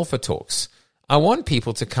with the Alpha Talks. I want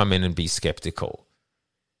people to come in and be skeptical.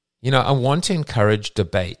 I want to encourage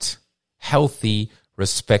debate, healthy,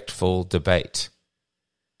 respectful debate.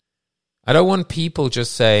 I don't want people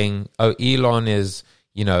just saying, "Oh, Elon is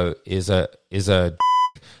a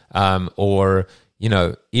or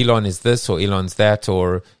Elon is this or Elon's that,"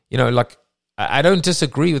 or I don't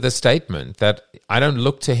disagree with the statement that I don't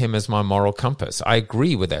look to him as my moral compass. I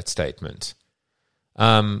agree with that statement.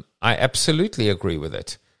 I absolutely agree with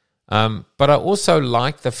it. But I also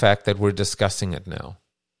like the fact that we're discussing it now.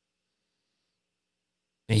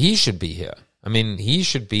 He should be here. He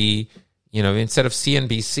should be, instead of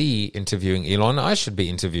CNBC interviewing Elon, I should be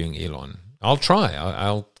interviewing Elon. I'll try.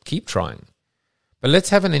 I'll keep trying. But let's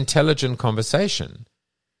have an intelligent conversation.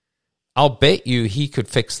 I'll bet you he could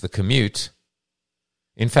fix the commute.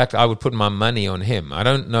 In fact, I would put my money on him. I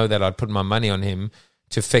don't know that I'd put my money on him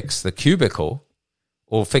to fix the cubicle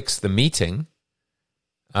or fix the meeting.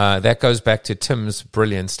 That goes back to Tim's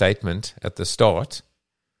brilliant statement at the start.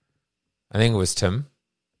 I think it was Tim.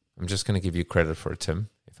 I'm just going to give you credit for it, Tim,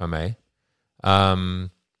 if I may.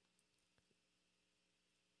 The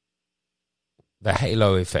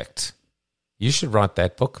Halo Effect. You should write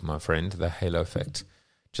that book, my friend, The Halo Effect.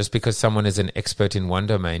 Just because someone is an expert in one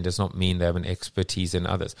domain does not mean they have an expertise in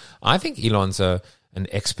others. I think Elon's an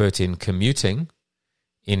expert in commuting,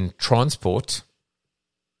 in transport.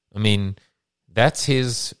 That's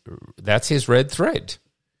his red thread.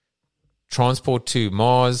 Transport to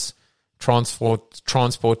Mars,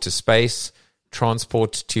 transport to space,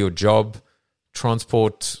 transport to your job,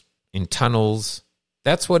 transport in tunnels.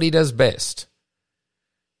 That's what he does best.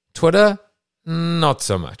 Twitter, not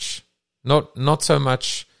so much. Not so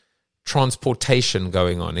much transportation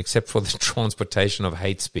going on, except for the transportation of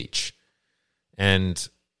hate speech. And,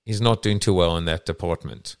 He's not doing too well in that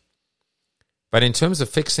department. But in terms of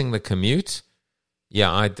fixing the commute,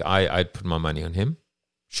 yeah, I'd put my money on him.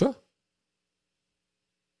 Sure.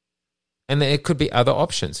 And there could be other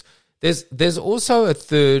options. There's also a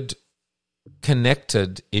third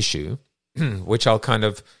connected issue, which I'll kind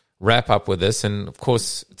of wrap up with this. And of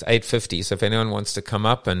course, it's 8:50. So if anyone wants to come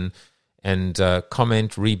up and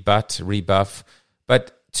comment, rebuff.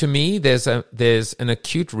 But to me, there's an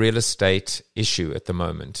acute real estate issue at the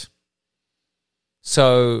moment.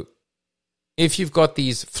 So if you've got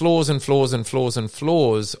these floors and floors and floors and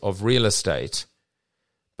floors of real estate,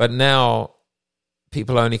 but now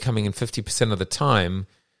people are only coming in 50% of the time,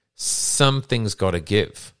 something's got to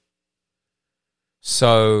give.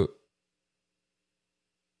 So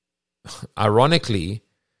ironically,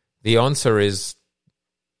 the answer isn't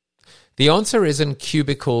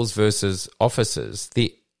cubicles versus offices.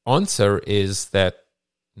 The answer is that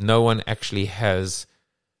no one actually has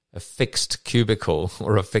a fixed cubicle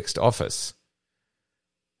or a fixed office.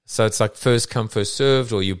 So it's like first come, first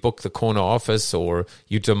served, or you book the corner office, or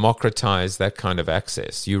you democratize that kind of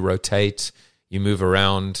access. You rotate, you move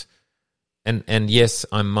around. And yes,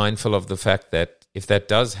 I'm mindful of the fact that if that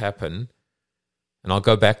does happen, and I'll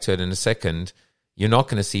go back to it in a second, you're not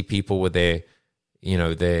going to see people with their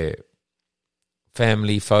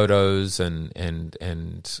family photos and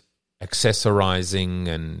accessorizing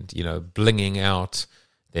and, blinging out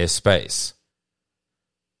their space.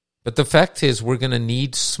 But the fact is, we're going to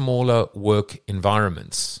need smaller work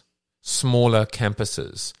environments, smaller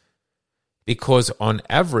campuses, because on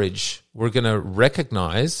average, we're going to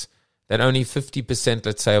recognize that only 50%,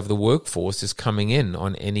 let's say, of the workforce is coming in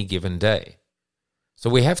on any given day.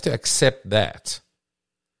 So we have to accept that.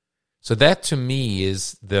 So that to me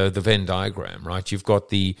is the Venn diagram, right? You've got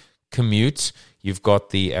the commute, you've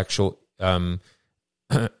got the actual,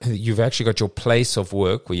 you've actually got your place of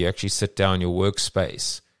work where you actually sit down, your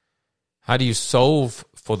workspace. How do you solve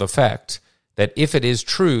for the fact that if it is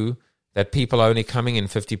true that people are only coming in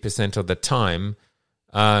 50% of the time,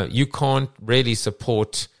 you can't really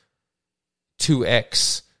support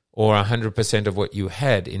 2x or 100% of what you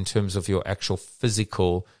had in terms of your actual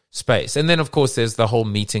physical space. And then, of course, there's the whole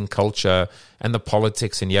meeting culture and the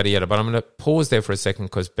politics and yada, yada. But I'm going to pause there for a second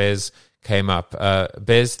because Bez came up.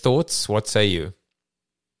 Bez, thoughts? What say you?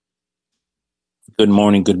 Good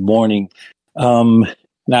morning. Good morning.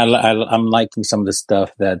 Now, I'm liking some of the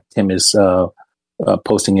stuff that Tim is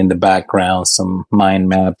posting in the background, some mind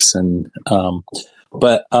maps.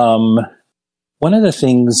 But one of the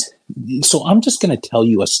things, so I'm just going to tell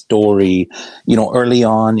you a story. Early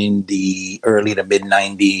on in the early to mid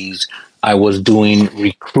 90s, I was doing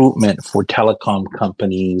recruitment for telecom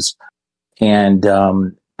companies. And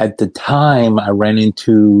at the time, I ran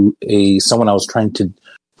into someone I was trying to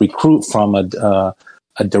recruit from,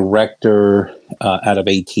 a director out of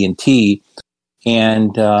AT&T.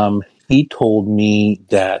 And he told me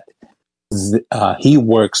that he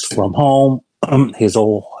works from home.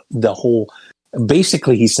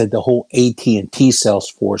 Basically, he said the whole AT&T sales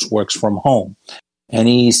force works from home. And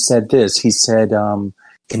he said this, he said,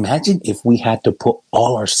 imagine if we had to put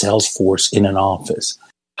all our sales force in an office,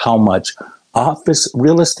 how much office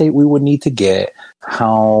real estate we would need to get,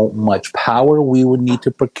 how much power we would need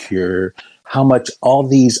to procure, how much all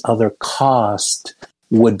these other costs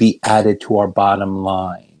would be added to our bottom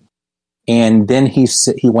line. And then he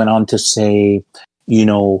went on to say,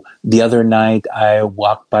 the other night I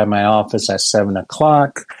walked by my office at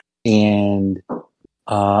 7:00 and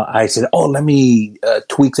I said, let me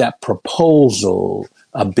tweak that proposal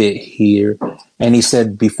a bit here. And he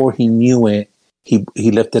said before he knew it, he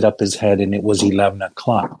lifted up his head and it was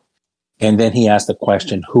 11:00. And then he asked the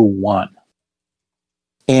question, who won?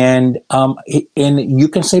 And you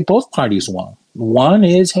can say both parties won. One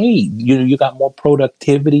is, hey, you got more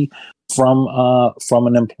productivity from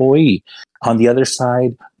an employee. On the other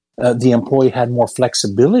side, the employee had more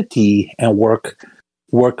flexibility, and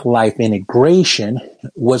work-life integration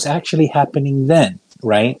was actually happening then,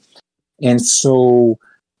 right? And so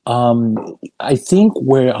I think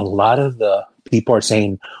where a lot of the people are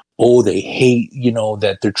saying, they hate,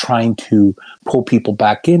 that they're trying to pull people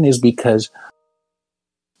back in is because,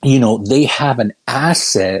 they have an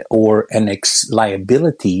asset or an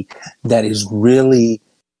liability that is really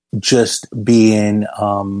just being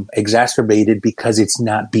exacerbated because it's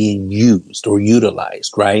not being used or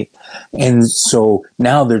utilized, right? And so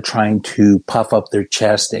now they're trying to puff up their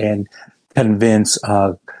chest and convince,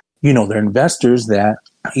 their investors that,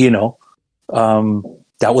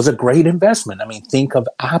 that was a great investment. I mean, think of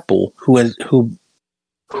Apple,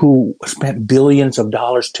 who spent billions of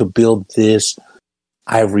dollars to build this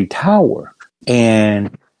ivory tower.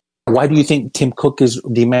 And why do you think Tim Cook is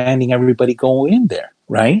demanding everybody go in there,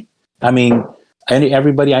 right? I mean, and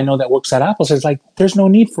everybody I know that works at Apple says, like, there's no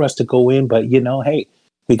need for us to go in, but, hey,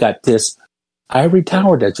 we got this ivory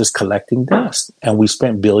tower that's just collecting dust, and we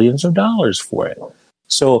spent billions of dollars for it.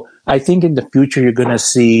 So I think in the future, you're going to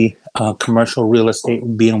see commercial real estate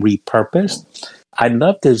being repurposed. I'd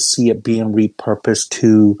love to see it being repurposed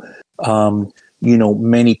to,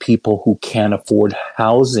 many people who can't afford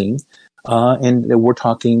housing. And we're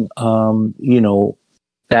talking,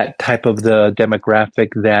 that type of the demographic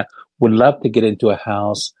that would love to get into a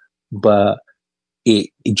house, but it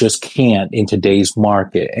just can't in today's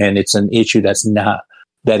market. And it's an issue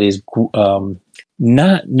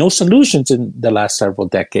no solutions in the last several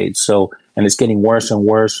decades. So, and it's getting worse and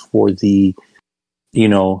worse for the,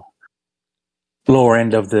 lower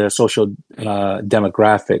end of the social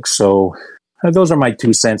demographics. So those are my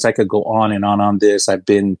 2 cents. I could go on and on this. I've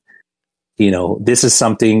been, this is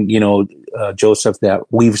something, Joseph, that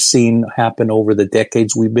we've seen happen over the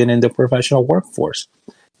decades we've been in the professional workforce.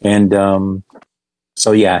 And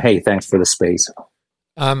so, yeah, hey, thanks for the space.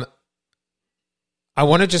 I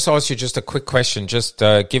want to just ask you just a quick question. Just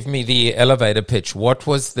give me the elevator pitch. What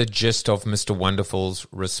was the gist of Mr. Wonderful's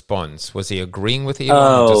response? Was he agreeing with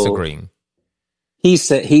Elon or disagreeing? He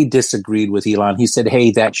said he disagreed with Elon. He said,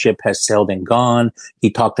 hey, that ship has sailed and gone.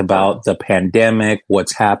 He talked about the pandemic,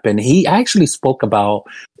 what's happened. He actually spoke about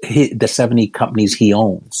the 70 companies he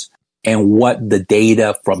owns and what the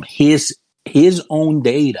data from his own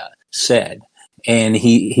data said. And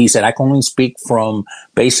he said, I can only speak from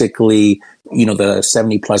basically, the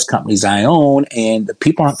 70 plus companies I own, and the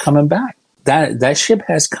people aren't coming back. That ship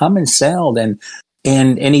has come and sailed. And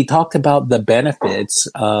he talked about the benefits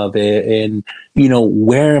of it and,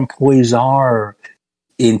 where employees are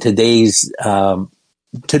in today's,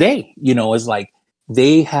 today, is like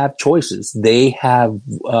they have choices. They have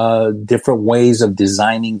different ways of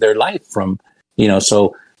designing their life from,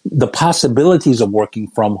 so the possibilities of working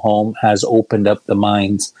from home has opened up the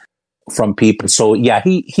minds from people. So yeah,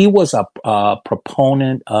 he was a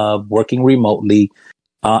proponent of working remotely.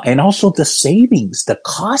 And also the savings, the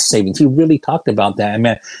cost savings. He really talked about that. I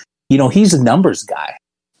mean, he's a numbers guy,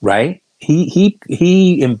 right?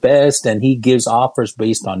 He invests and he gives offers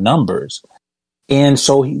based on numbers. And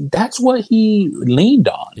so that's what he leaned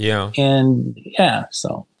on. Yeah. And yeah,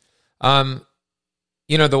 so. I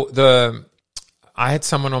had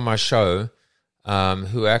someone on my show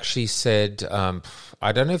who actually said,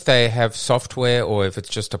 I don't know if they have software or if it's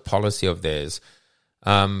just a policy of theirs,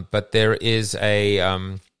 but there is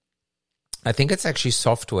I think it's actually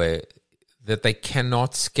software that they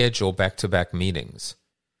cannot schedule back-to-back meetings.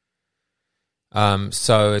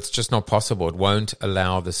 So it's just not possible. It won't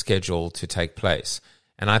allow the schedule to take place.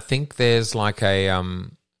 And I think there's like a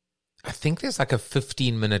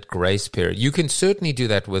 15-minute grace period. You can certainly do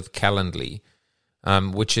that with Calendly,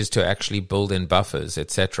 which is to actually build in buffers,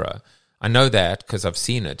 etc. I know that because I've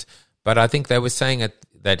seen it. But I think they were saying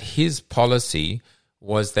that his policy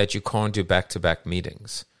was that you can't do back-to-back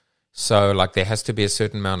meetings. So like there has to be a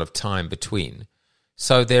certain amount of time between.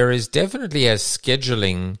 So there is definitely a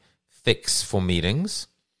scheduling fix for meetings,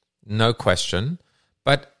 no question.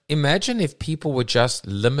 But imagine if people were just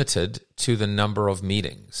limited to the number of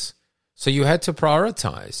meetings. So you had to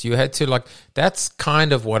prioritize. You had to that's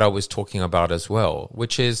kind of what I was talking about as well,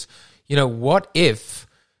 which is, what if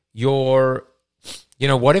what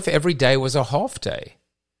if every day was a half day?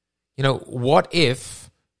 What if,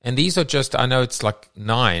 and these are just, I know it's like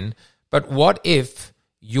 9, but what if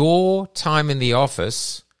your time in the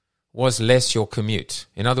office was less your commute?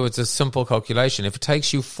 In other words, a simple calculation. If it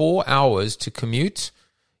takes you 4 hours to commute,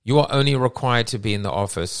 you are only required to be in the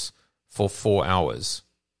office for 4 hours.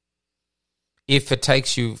 If it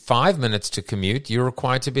takes you 5 minutes to commute, you're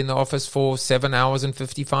required to be in the office for 7 hours and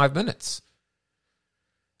 55 minutes.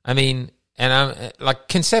 I mean, and I'm like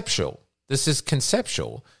conceptual. This is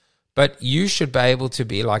conceptual. But you should be able to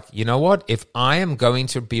be like, you know what? If I am going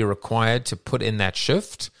to be required to put in that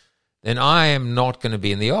shift, then I am not going to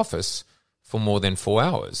be in the office for more than 4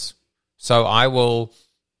 hours. So I won't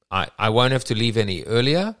have to leave any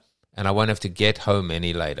earlier, and I won't have to get home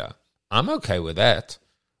any later. I'm okay with that.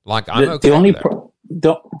 The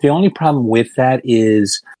only problem with that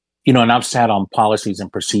is, and I've sat on policies and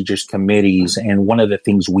procedures committees, and one of the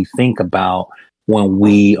things we think about when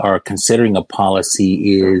we are considering a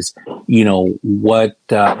policy is,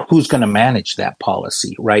 who's going to manage that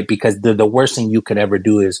policy, right? Because the worst thing you could ever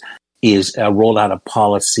do is roll out a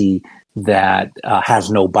policy that has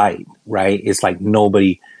no bite, right? It's like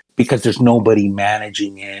because there's nobody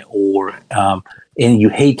managing it, or and you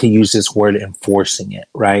hate to use this word, enforcing it,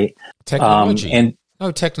 right? Technology.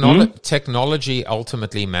 No, technology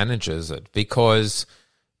ultimately manages it because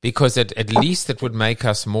at least it would make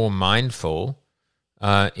us more mindful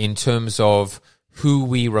in terms of who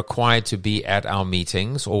we require to be at our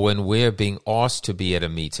meetings or when we're being asked to be at a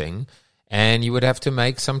meeting, and you would have to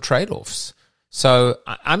make some trade-offs. So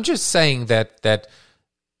I'm just saying that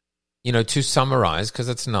to summarize, because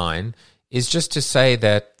it's 9, is just to say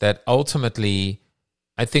that ultimately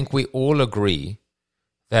I think we all agree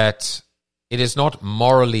that it is not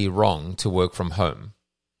morally wrong to work from home.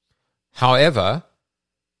 However,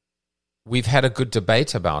 we've had a good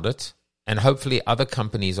debate about it, and hopefully other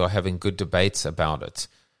companies are having good debates about it.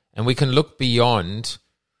 And we can look beyond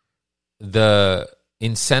the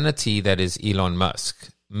insanity that is Elon Musk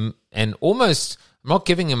and almost, I'm not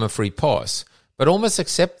giving him a free pass, but almost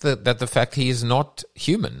accept that the fact he is not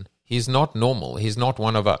human. He's not normal. He's not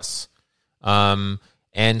one of us.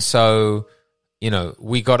 And so,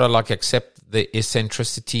 we got to accept the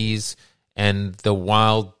eccentricities and the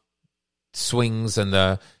wild swings and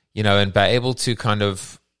and be able to kind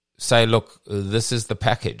of say, look, this is the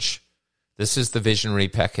package. This is the visionary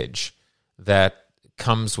package that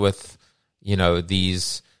comes with,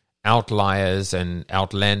 these outliers and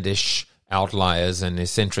outlandish outliers and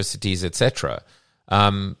eccentricities, etc.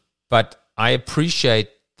 But I appreciate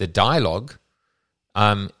the dialogue,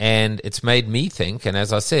 and it's made me think. And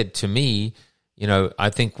as I said, to me, I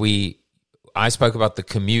think I spoke about the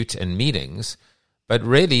commute and meetings, but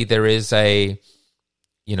really there is this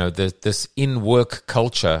in-work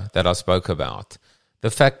culture that I spoke about.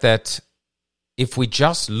 The fact that if we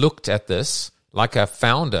just looked at this like a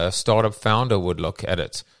startup founder would look at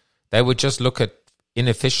it, they would just look at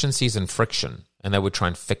inefficiencies and friction, and they would try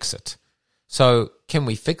and fix it. So can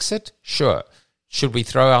we fix it? Sure. Should we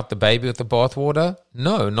throw out the baby with the bathwater?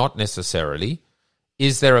 No, not necessarily.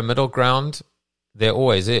 Is there a middle ground? There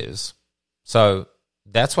always is. So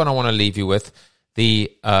that's what I want to leave you with.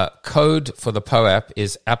 The code for the POAP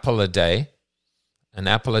is Apple a day. An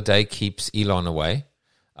apple a day keeps Elon away.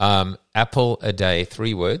 Apple a day,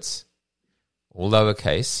 3 words, all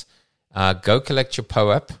lowercase. Go collect your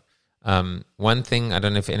POAP. One thing, I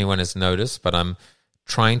don't know if anyone has noticed, but I'm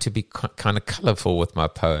trying to be kind of colorful with my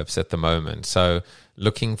POAPs at the moment. So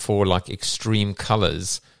looking for extreme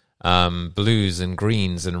colors, blues and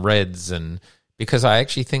greens and reds, and because I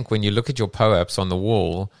actually think when you look at your POAPs on the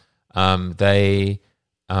wall, it's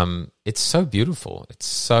so beautiful. It's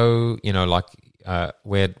so,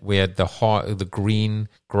 where the green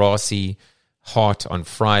grassy heart on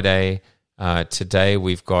Friday. Today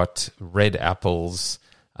we've got red apples.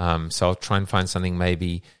 So I'll try and find something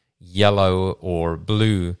maybe yellow or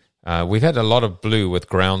blue. We've had a lot of blue with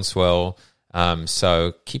groundswell.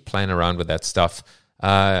 So keep playing around with that stuff.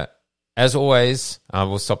 As always,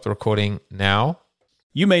 we'll stop the recording now.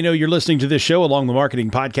 You may know you're listening to this show along the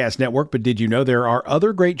Marketing Podcast Network, but did you know there are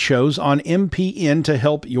other great shows on MPN to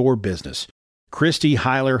help your business? Christy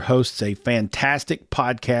Heiler hosts a fantastic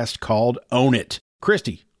podcast called Own It.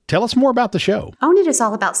 Christy, tell us more about the show. Own It is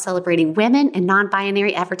all about celebrating women and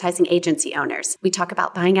non-binary advertising agency owners. We talk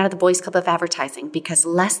about buying out of the boys' club of advertising because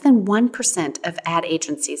less than 1% of ad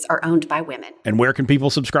agencies are owned by women. And where can people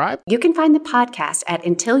subscribe? You can find the podcast at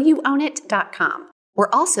untilyouownit.com. We're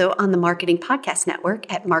also on the Marketing Podcast Network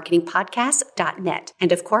at marketingpodcast.net.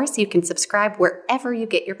 And of course, you can subscribe wherever you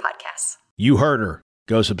get your podcasts. You heard her.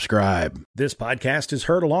 Go subscribe. This podcast is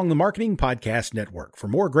heard along the Marketing Podcast Network. For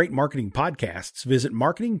more great marketing podcasts, visit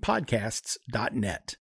marketingpodcasts.net.